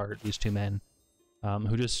kingdom apart. These two men,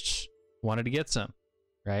 who just wanted to get some,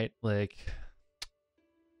 right? Like,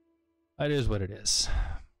 it is what it is.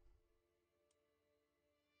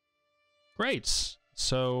 Great.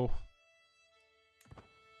 So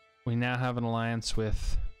we now have an alliance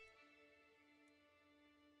with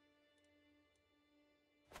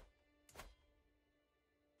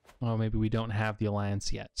well, maybe we don't have the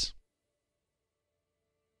alliance yet.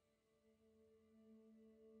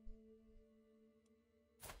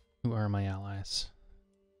 Who are my allies?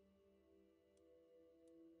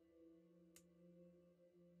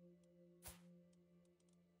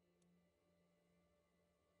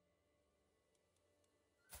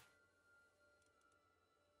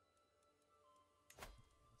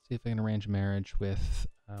 see if I can arrange a marriage with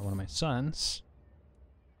one of my sons.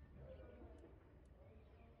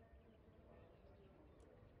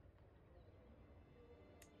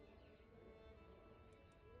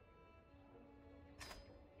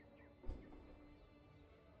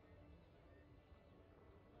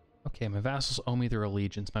 Okay, my vassals owe me their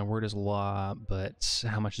allegiance. My word is law, but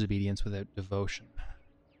how much is obedience without devotion?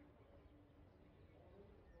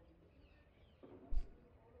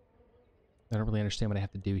 I don't really understand what I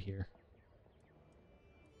have to do here.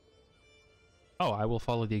 Oh, I will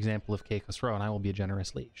follow the example of Kay Khosrow, and I will be a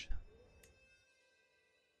generous liege.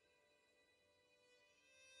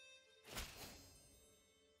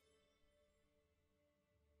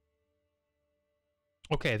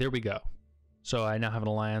 Okay, there we go. So I now have an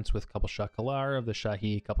alliance with Couple Shah Kalar of the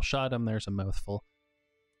Shahi Couple Shahdam. There's a mouthful.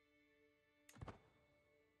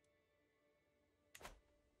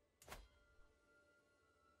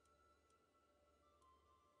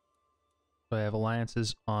 So I have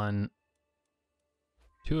alliances on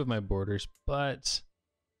 2 of my borders, but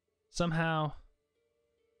somehow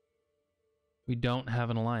we don't have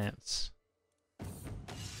an alliance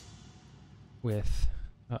with...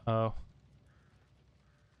 Uh-oh.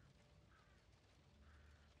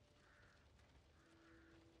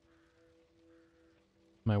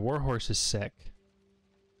 My warhorse is sick.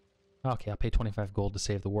 Okay, I'll pay 25 gold to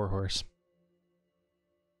save the warhorse.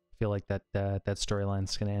 I feel like that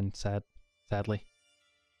storyline's gonna end sadly.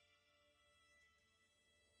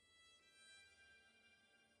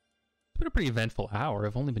 It's been a pretty eventful hour.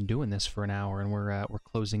 I've only been doing this for an hour, and we're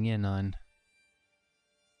closing in on,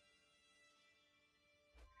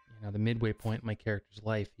 you know, the midway point in my character's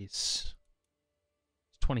life. He's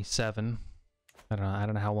 27. I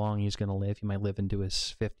don't know how long he's gonna live. He might live into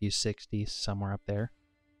his 50s, 60s, somewhere up there.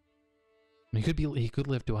 I mean, he could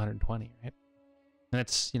live to 120, right? And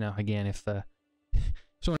that's, you know, again, if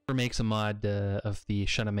someone ever makes a mod of the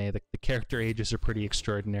Shahnameh, the character ages are pretty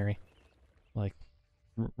extraordinary. Like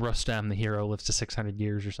Rustam, the hero, lives to 600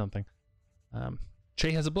 years or something.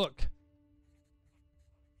 Che has a book.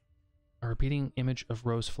 A repeating image of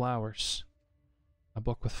rose flowers. A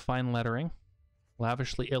book with fine lettering,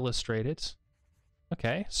 lavishly illustrated.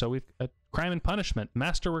 Okay, so we've a Crime and Punishment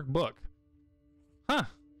masterwork book. Huh.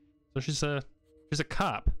 So she's a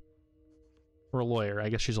cop. Or a lawyer. I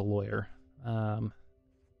guess she's a lawyer.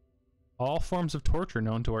 All forms of torture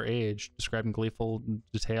known to our age, described in gleeful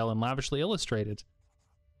detail and lavishly illustrated.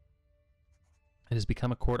 It has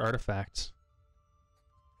become a court artifact.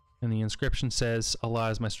 And the inscription says,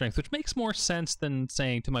 Allah is my strength, which makes more sense than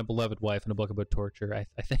saying to my beloved wife in a book about torture. I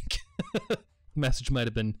think the message might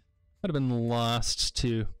have been lost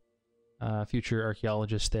to future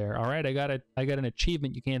archaeologists there. All right, I got an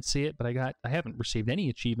achievement. You can't see it, but I haven't received any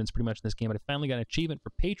achievements pretty much in this game, but I finally got an achievement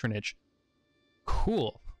for patronage.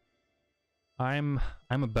 Cool. I'm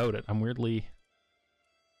about it. I'm weirdly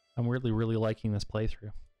really liking this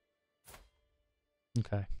playthrough.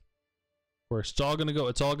 Okay. Of course, it's all gonna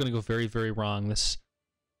go very, very wrong.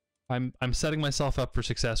 I'm setting myself up for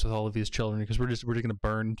success with all of these children because we're just gonna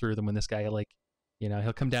burn through them when this guy, like, you know,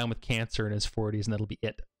 he'll come down with cancer in his 40s and that'll be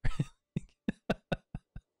it.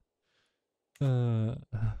 The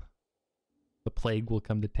plague will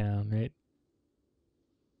come to town, right?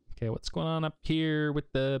 Okay, what's going on up here with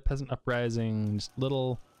the peasant uprising? Just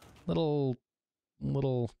little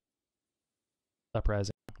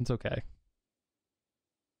uprising. It's okay.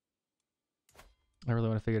 I really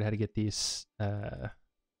want to figure out how to get these,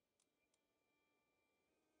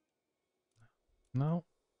 no.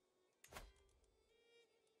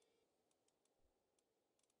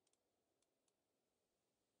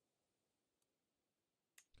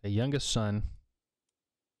 A youngest son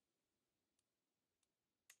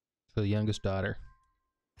to the youngest daughter.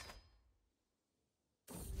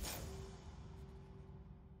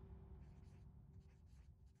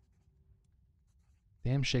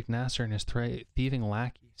 Damn Sheikh Nasser and his thieving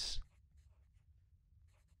lackeys.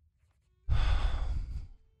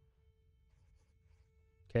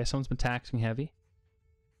 Okay, someone's been taxing heavy.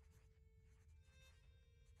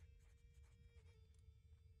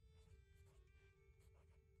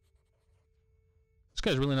 This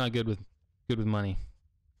guy's really not good with money.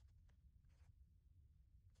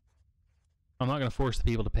 I'm not going to force the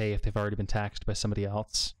people to pay if they've already been taxed by somebody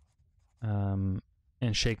else. And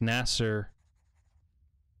Sheikh Nasser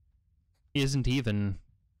isn't even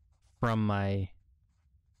from my...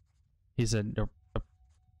 He's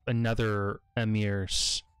another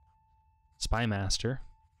emir's spy master.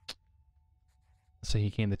 So he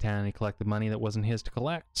came to town and he collected money that wasn't his to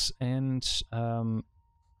collect, and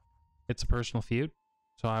it's a personal feud.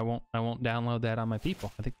 So I won't download that on my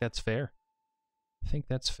people. I think that's fair. I think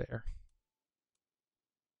that's fair.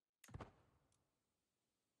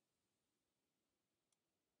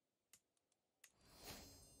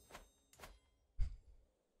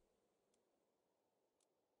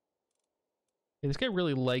 Yeah, this guy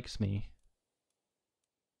really likes me,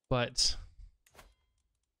 but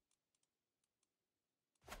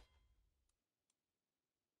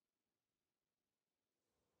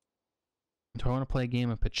do I want to play a game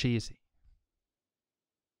of Pachisi?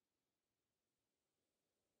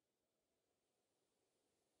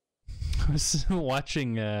 I was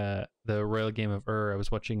watching the Royal Game of Ur. I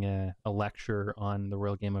was watching a lecture on the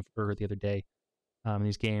Royal Game of Ur the other day.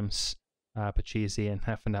 These games, Pachisi and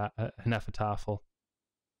Hnefatafel,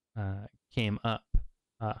 came up.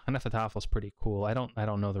 Hnefatafel is pretty cool. I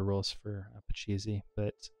don't know the rules for Pachisi,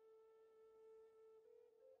 but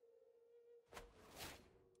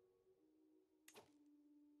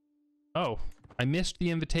oh, I missed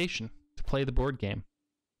the invitation to play the board game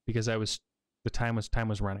because time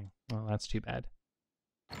was running. Well, that's too bad.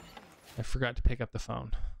 I forgot to pick up the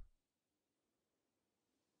phone.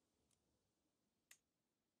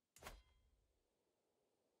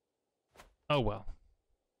 Oh well.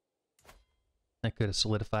 That could have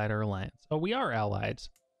solidified our alliance. Oh, we are allies.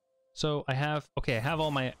 So I have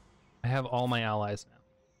all my allies now.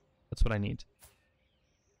 That's what I need.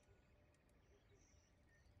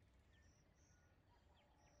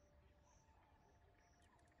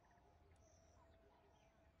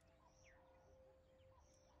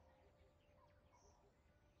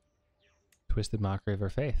 Twisted mockery of our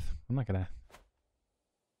faith. I'm not gonna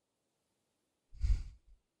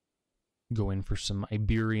go in for some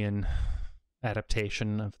Iberian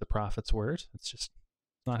adaptation of the prophet's word. It's just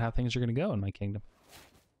not how things are gonna go in my kingdom.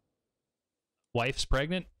 Wife's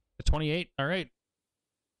pregnant at 28. All right,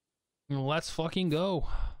 let's fucking go.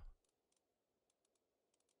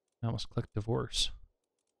 I almost clicked divorce.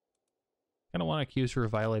 I don't want to accuse her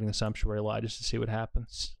of violating the sumptuary law just to see what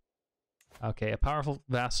happens. Okay, a powerful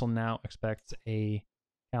vassal now expects a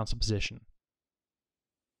council position.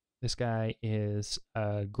 This guy is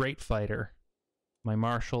a great fighter. My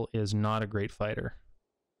marshal is not a great fighter.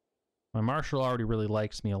 My marshal already really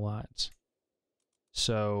likes me a lot.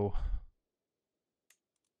 So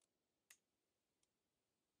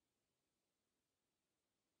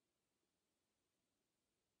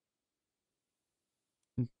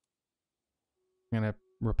I'm gonna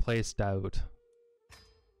replace Daoud.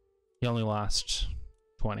 He only lost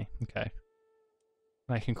 20. Okay.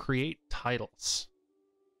 And I can create titles.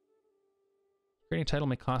 Creating a title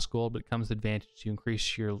may cost gold, but it comes with advantage. You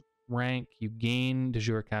increase your rank. You gain de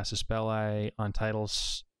jure cast a spell eye on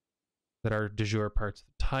titles that are de jure parts of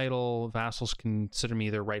the title. Vassals consider me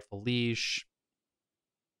their rightful liege.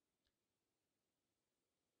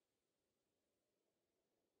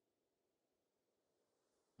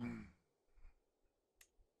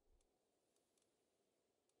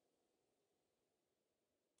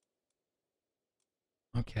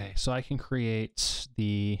 Okay, so I can create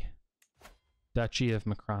the Duchy of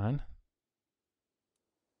Macron.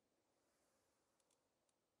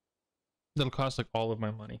 That'll cost like all of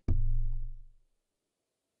my money.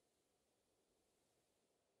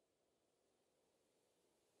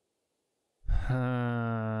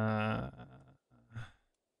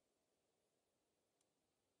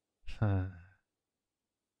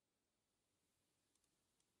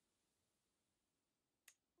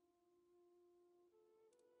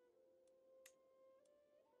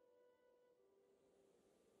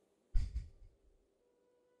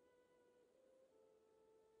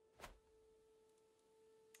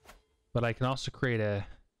 But I can also create a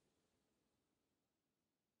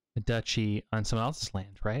duchy on someone else's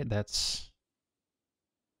land, right? That's...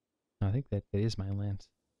 I think that is my land.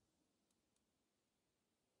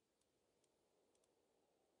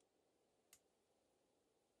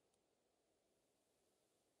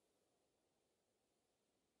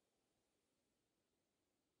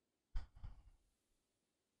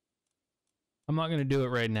 I'm not going to do it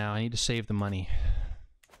right now. I need to save the money.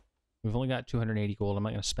 We've only got 280 gold. I'm not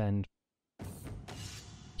going to spend a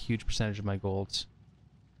huge percentage of my golds.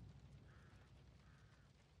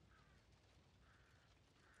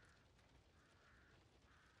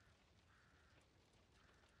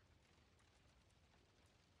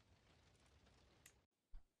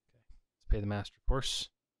 Okay, let's pay the master horse.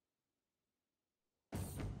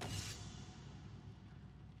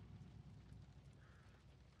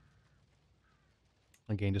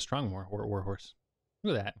 I gained a strong war horse.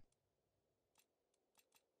 Look at that.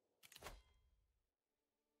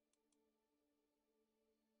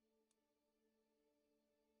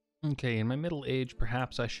 Okay, in my middle age,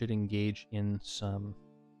 perhaps I should engage in some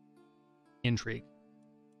intrigue.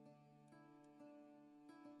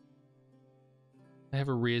 I have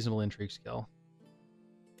a reasonable intrigue skill.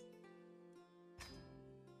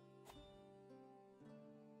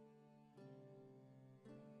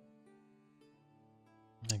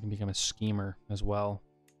 I can become a schemer as well.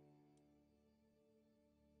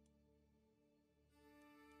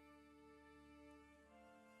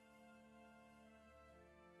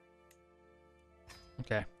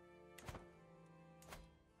 Okay.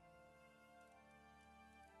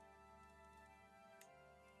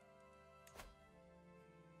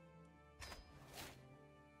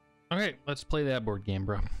 Okay, let's play that board game,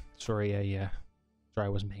 bro. Sorry, I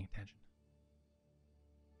wasn't paying attention.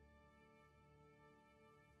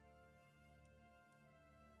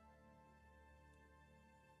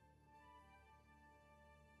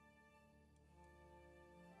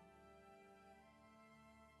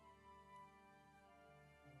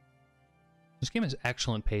 This game has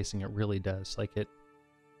excellent pacing, it really does. Like, it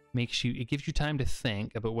gives you time to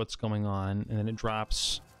think about what's going on, and then it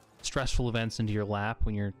drops stressful events into your lap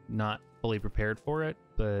when you're not fully prepared for it,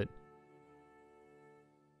 but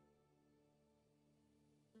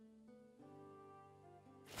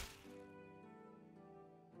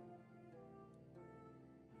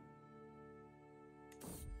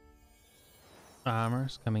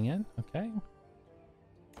armor's coming in, okay.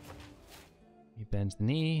 He bends the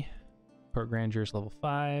knee. Court Grandeur's level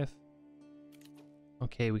 5.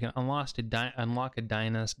 Okay, we can unlock a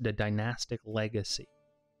dynastic legacy.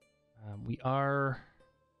 We are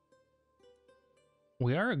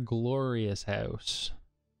a glorious house.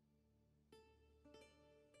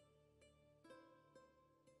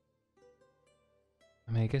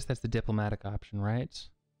 I mean, I guess that's the diplomatic option, right?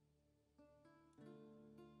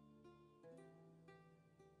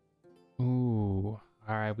 Ooh,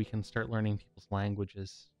 all right. We can start learning people's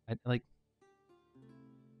languages.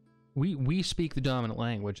 We speak the dominant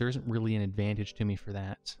language. There isn't really an advantage to me for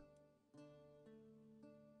that.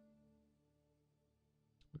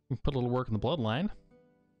 We put a little work in the bloodline.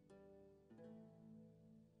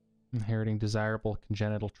 Inheriting desirable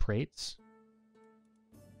congenital traits.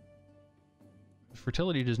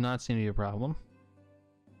 Fertility does not seem to be a problem.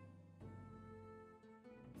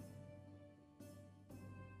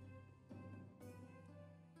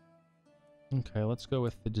 Okay, let's go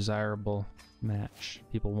with the desirable match.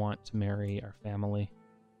 People want to marry our family.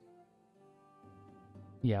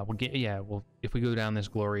 Yeah, if we go down this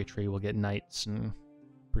glory tree, we'll get knights and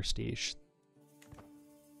prestige.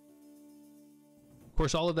 Of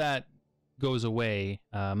course, all of that goes away.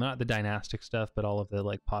 Not the dynastic stuff, but all of the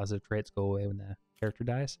like positive traits go away when the character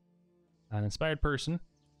dies. An inspired person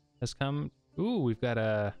has come. Ooh, we've got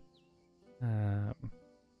a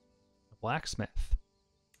blacksmith.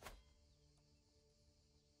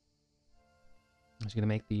 He's gonna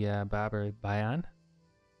make the Babar Bayan.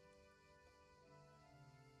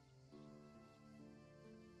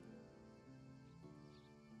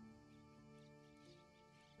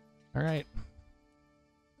 All right.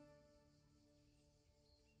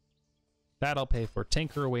 That I'll pay for.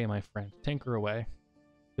 Tinker away, my friend. Tinker away.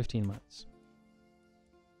 15 months.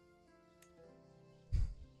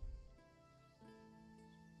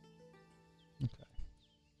 Okay.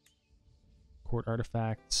 Court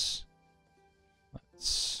artifacts.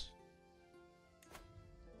 Let's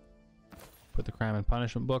put the crime and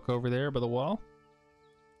punishment book over there by the wall.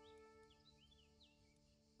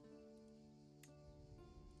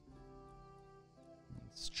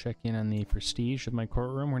 Let's check in on the prestige of my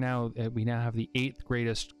courtroom. We now have the 8th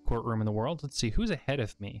greatest courtroom in the world. Let's see who's ahead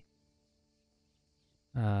of me.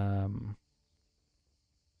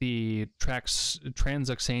 The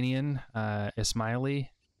Transoxanian Ismaili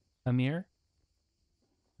Amir.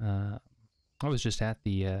 I was just at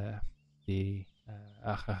the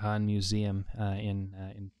Akhahan Museum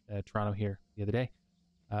in Toronto here the other day.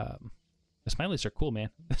 The Smileys are cool,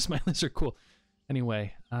 man. The Smileys are cool.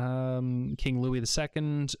 Anyway, King Louis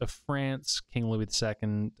II of France, King Louis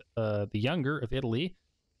II the Younger of Italy,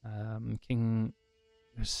 King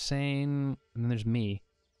Hussein, and then there's me.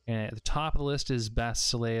 And at the top of the list is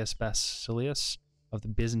Basileus of the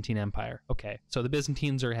Byzantine Empire. Okay, so the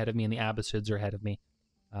Byzantines are ahead of me and the Abbasids are ahead of me.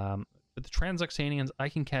 But the Transoxanians, I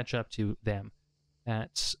can catch up to them.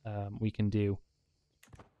 That's we can do.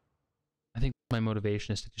 I think my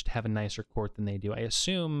motivation is to just have a nicer court than they do. I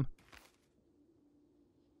assume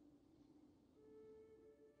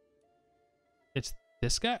it's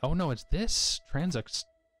this guy. Oh no, it's this Transox.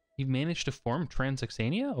 You've managed to form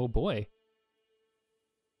Transoxania? Oh boy.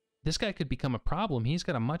 This guy could become a problem. He's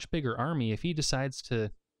got a much bigger army. If he decides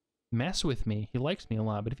to mess with me, he likes me a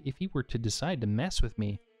lot, but if he were to decide to mess with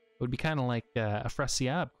me, it would be kind of like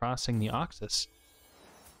Afrasiab crossing the Oxus.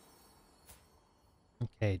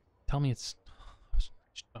 Okay, tell me it's... I was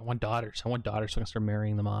I want daughters. I want daughters so I can start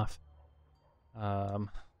marrying them off. All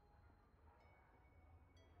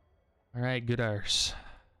right, good arse.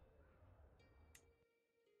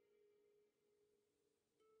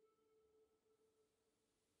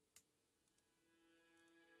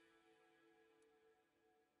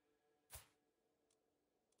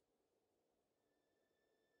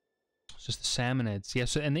 It's just the Samanids. Yeah,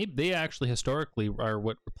 so, and they actually historically are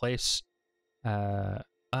what replace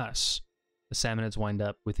us. The Samanids wind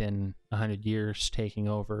up within 100 years taking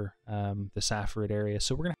over the Saffarid area.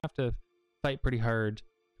 So we're going to have to fight pretty hard to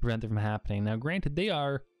prevent them from happening. Now, granted, they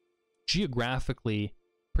are geographically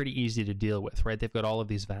pretty easy to deal with, right? They've got all of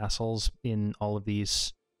these vassals in all of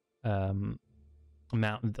these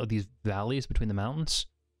these valleys between the mountains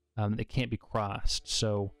that can't be crossed.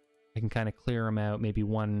 So I can kind of clear them out, maybe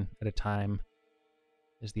one at a time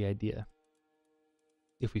is the idea,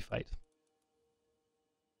 if we fight.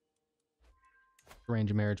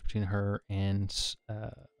 Arrange a marriage between her and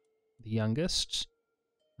the youngest,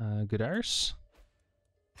 good arse.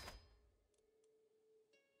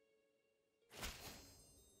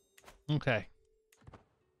 Okay.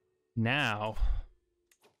 Now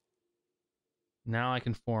I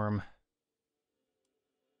can form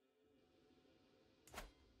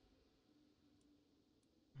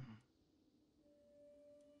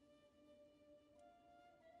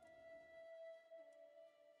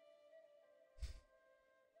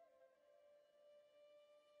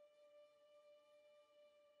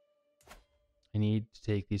I need to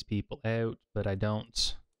take these people out, but I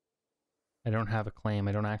don't have a claim.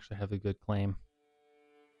 I don't actually have a good claim.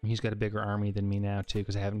 He's got a bigger army than me now, too,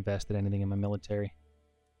 because I haven't invested anything in my military.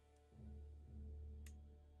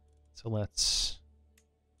 So let's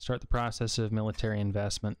start the process of military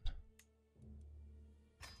investment.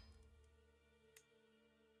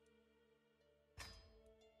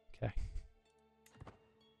 Okay.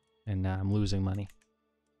 And now I'm losing money.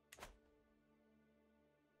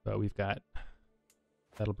 But we've got...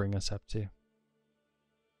 That'll bring us up to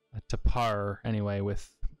par, anyway, with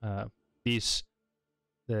these...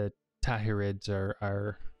 The Tahirids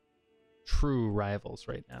are true rivals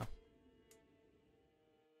right now.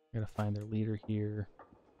 I gotta find their leader here.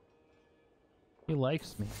 He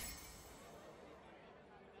likes me.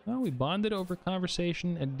 Oh, we bonded over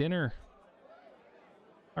conversation at dinner.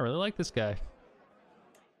 I really like this guy.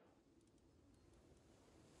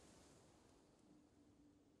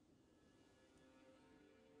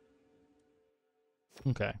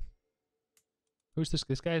 Okay. Who's this?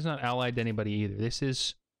 This guy's not allied to anybody either. This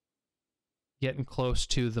is getting close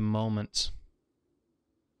to the moment.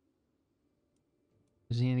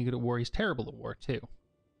 Is he any good at war? He's terrible at war, too.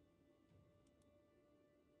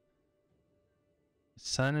 His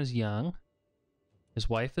son is young. His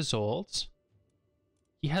wife is old.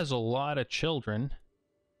 He has a lot of children.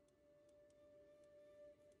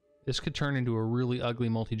 This could turn into a really ugly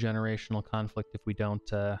multi-generational conflict if we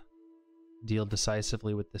don't deal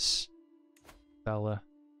decisively with this fella.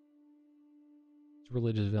 He's a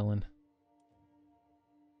religious villain.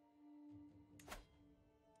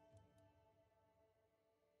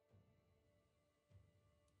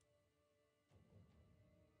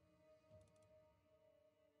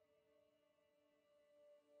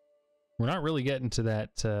 We're not really getting to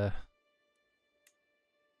that,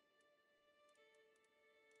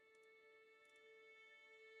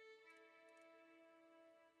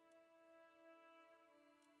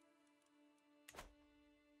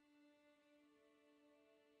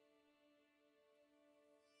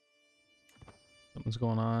 Something's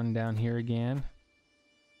going on down here again.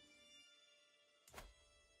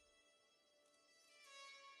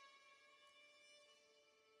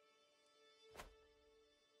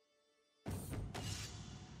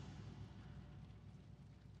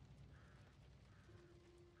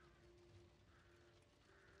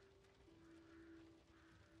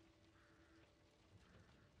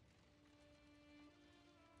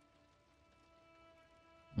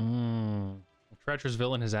 A treacherous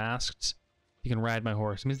villain has asked if he can ride my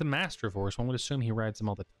horse. I mean, he's the master of horse. One would assume he rides them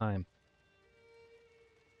all the time.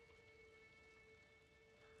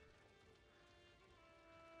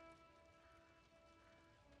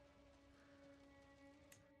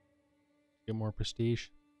 Get more prestige.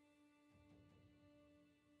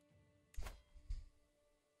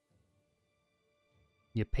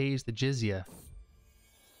 He pays the jizya.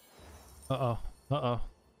 Uh-oh. Uh-oh.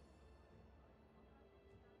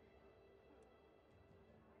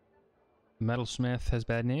 The metalsmith has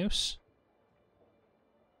bad news.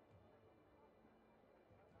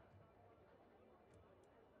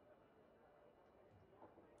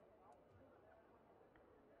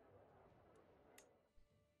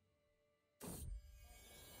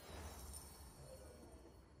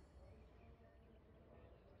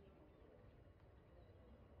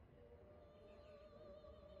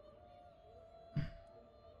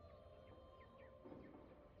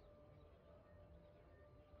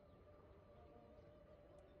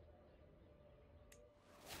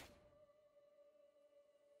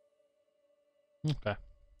 Okay.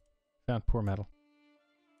 Found poor metal.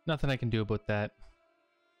 Nothing I can do about that.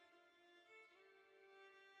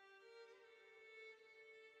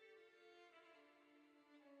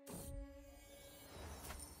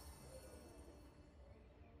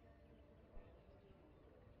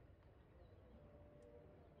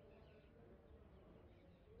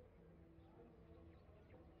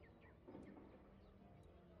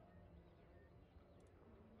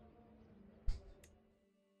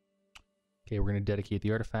 Okay, we're going to dedicate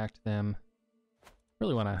the artifact to them.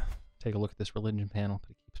 Really want to take a look at this religion panel, but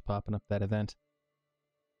it keeps popping up that event.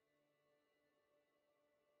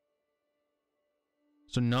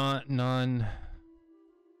 So non...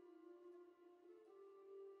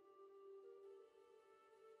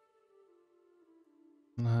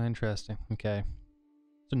 interesting. Okay.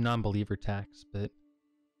 It's a non-believer tax, but...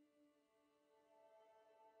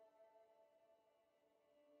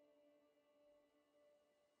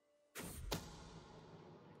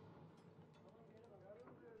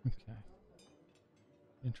 Okay.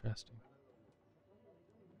 Interesting.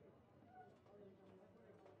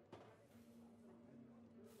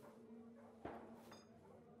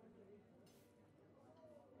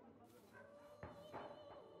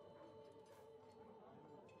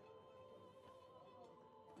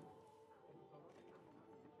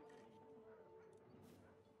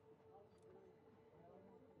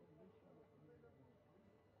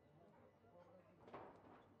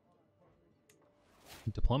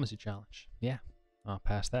 Diplomacy challenge. Yeah. I'll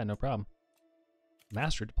pass that, no problem.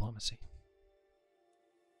 Master diplomacy.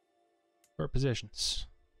 For positions.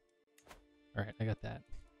 Alright, I got that.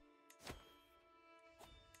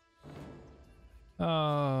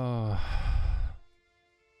 Oh.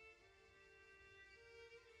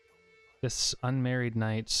 This unmarried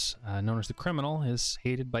knight, known as the criminal, is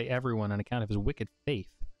hated by everyone on account of his wicked faith.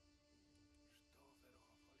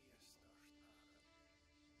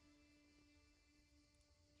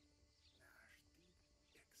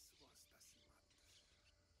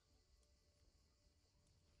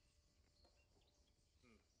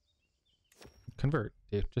 Convert,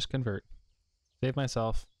 dude. Just convert. Save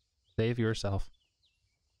myself. Save yourself.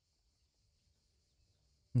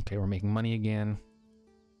 Okay, we're making money again.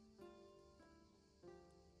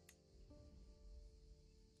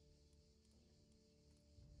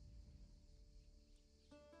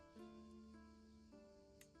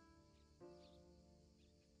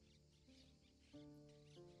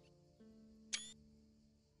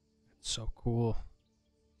 It's so cool.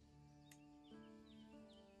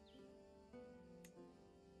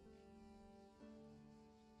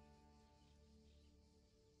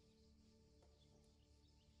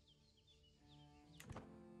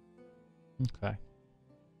 Okay.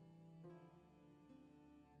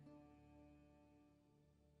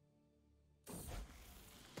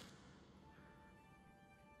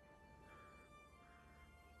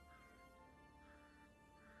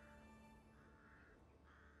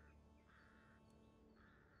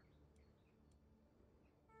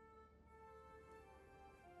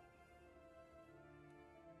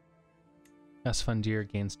 Asfandir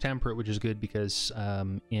gains temperate, which is good because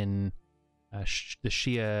in the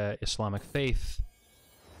Shia Islamic faith,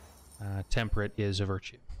 temperate is a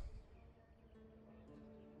virtue.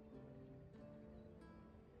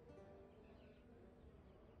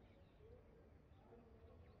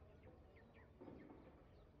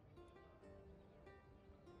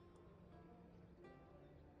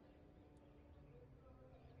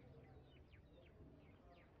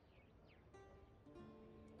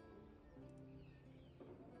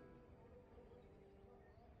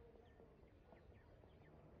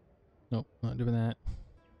 Nope, not doing that.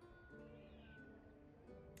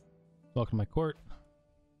 Welcome to my court.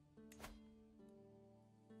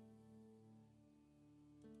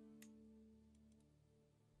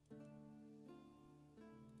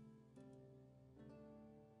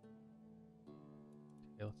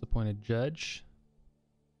 Okay, let's appoint a judge.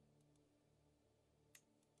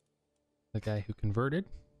 The guy who converted.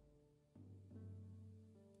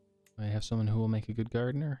 I have someone who will make a good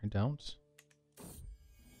gardener. I don't.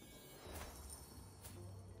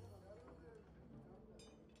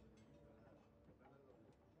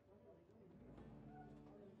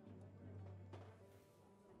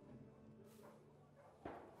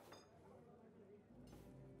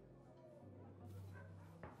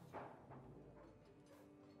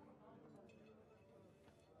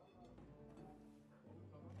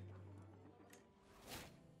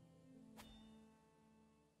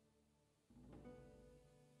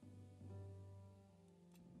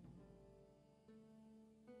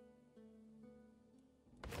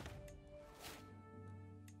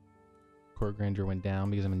 Court grandeur went down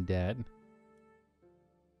because I'm in debt.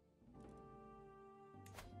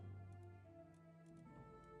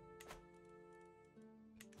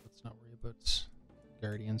 about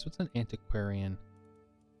guardians? What's an antiquarian?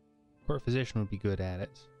 Court physician would be good at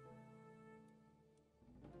it.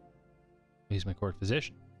 He's my court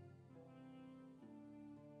physician.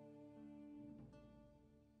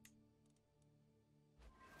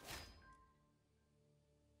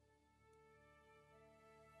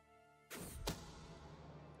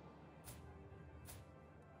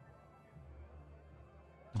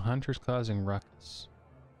 Hunters causing ruckus.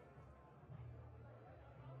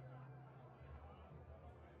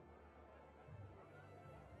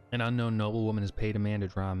 An unknown noblewoman has paid a man to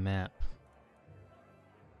draw a map.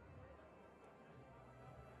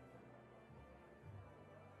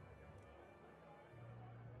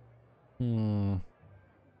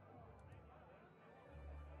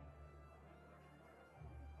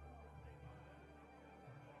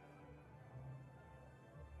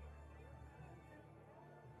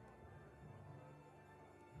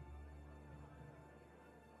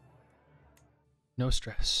 No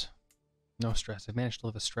stress. No stress. I've managed to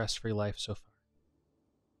live a stress-free life so far.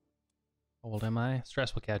 How old am I?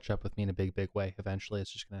 Stress will catch up with me in a big, big way. Eventually,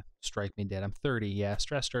 it's just going to strike me dead. I'm 30. Yeah,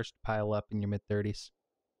 stress starts to pile up in your mid-30s.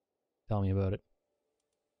 Tell me about it.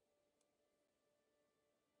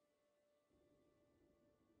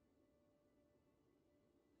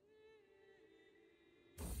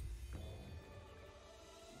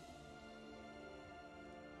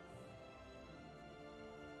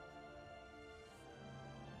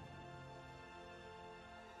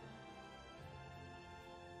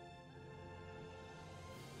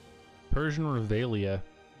 Persian regalia,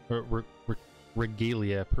 or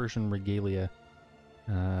regalia, Persian regalia,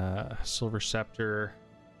 silver scepter,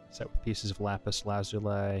 set with pieces of lapis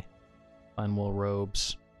lazuli, fine wool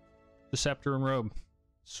robes, the scepter and robe,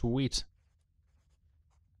 sweet.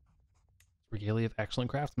 Regalia of excellent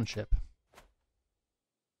craftsmanship.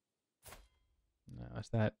 Now, is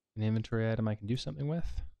that an inventory item I can do something with?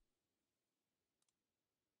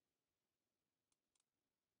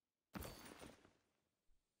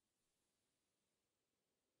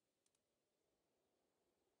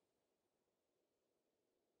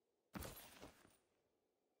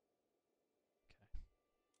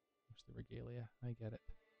 The regalia. I get it.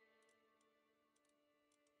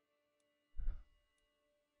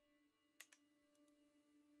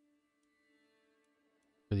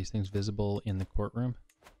 Are these things visible in the courtroom?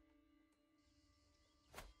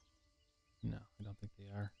 No, I don't think they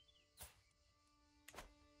are.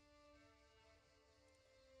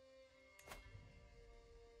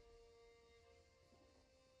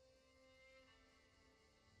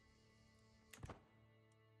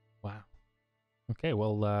 Wow. Okay,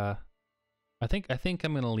 well, I think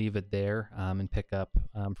I'm going to leave it there and pick up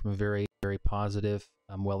from a very, very positive,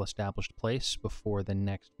 well-established place before the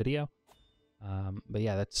next video. But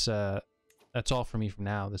yeah, that's all for me for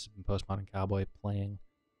now. This has been Postmodern Cowboy playing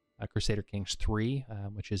Crusader Kings 3,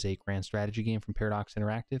 which is a grand strategy game from Paradox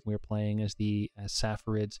Interactive. We're playing as the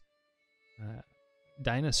Saffarid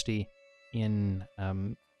Dynasty in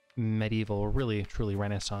medieval, really, truly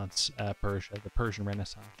Renaissance Persia, the Persian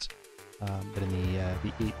Renaissance, but in the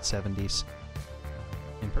 870s.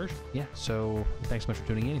 In Persian. Yeah, so thanks so much for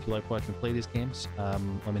tuning in. If you like watching me play these games, let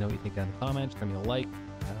me know what you think down in the comments. Give me a like,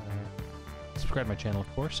 subscribe to my channel,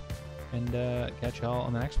 of course, and catch y'all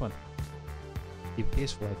on the next one. Keep it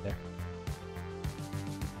peaceful out there.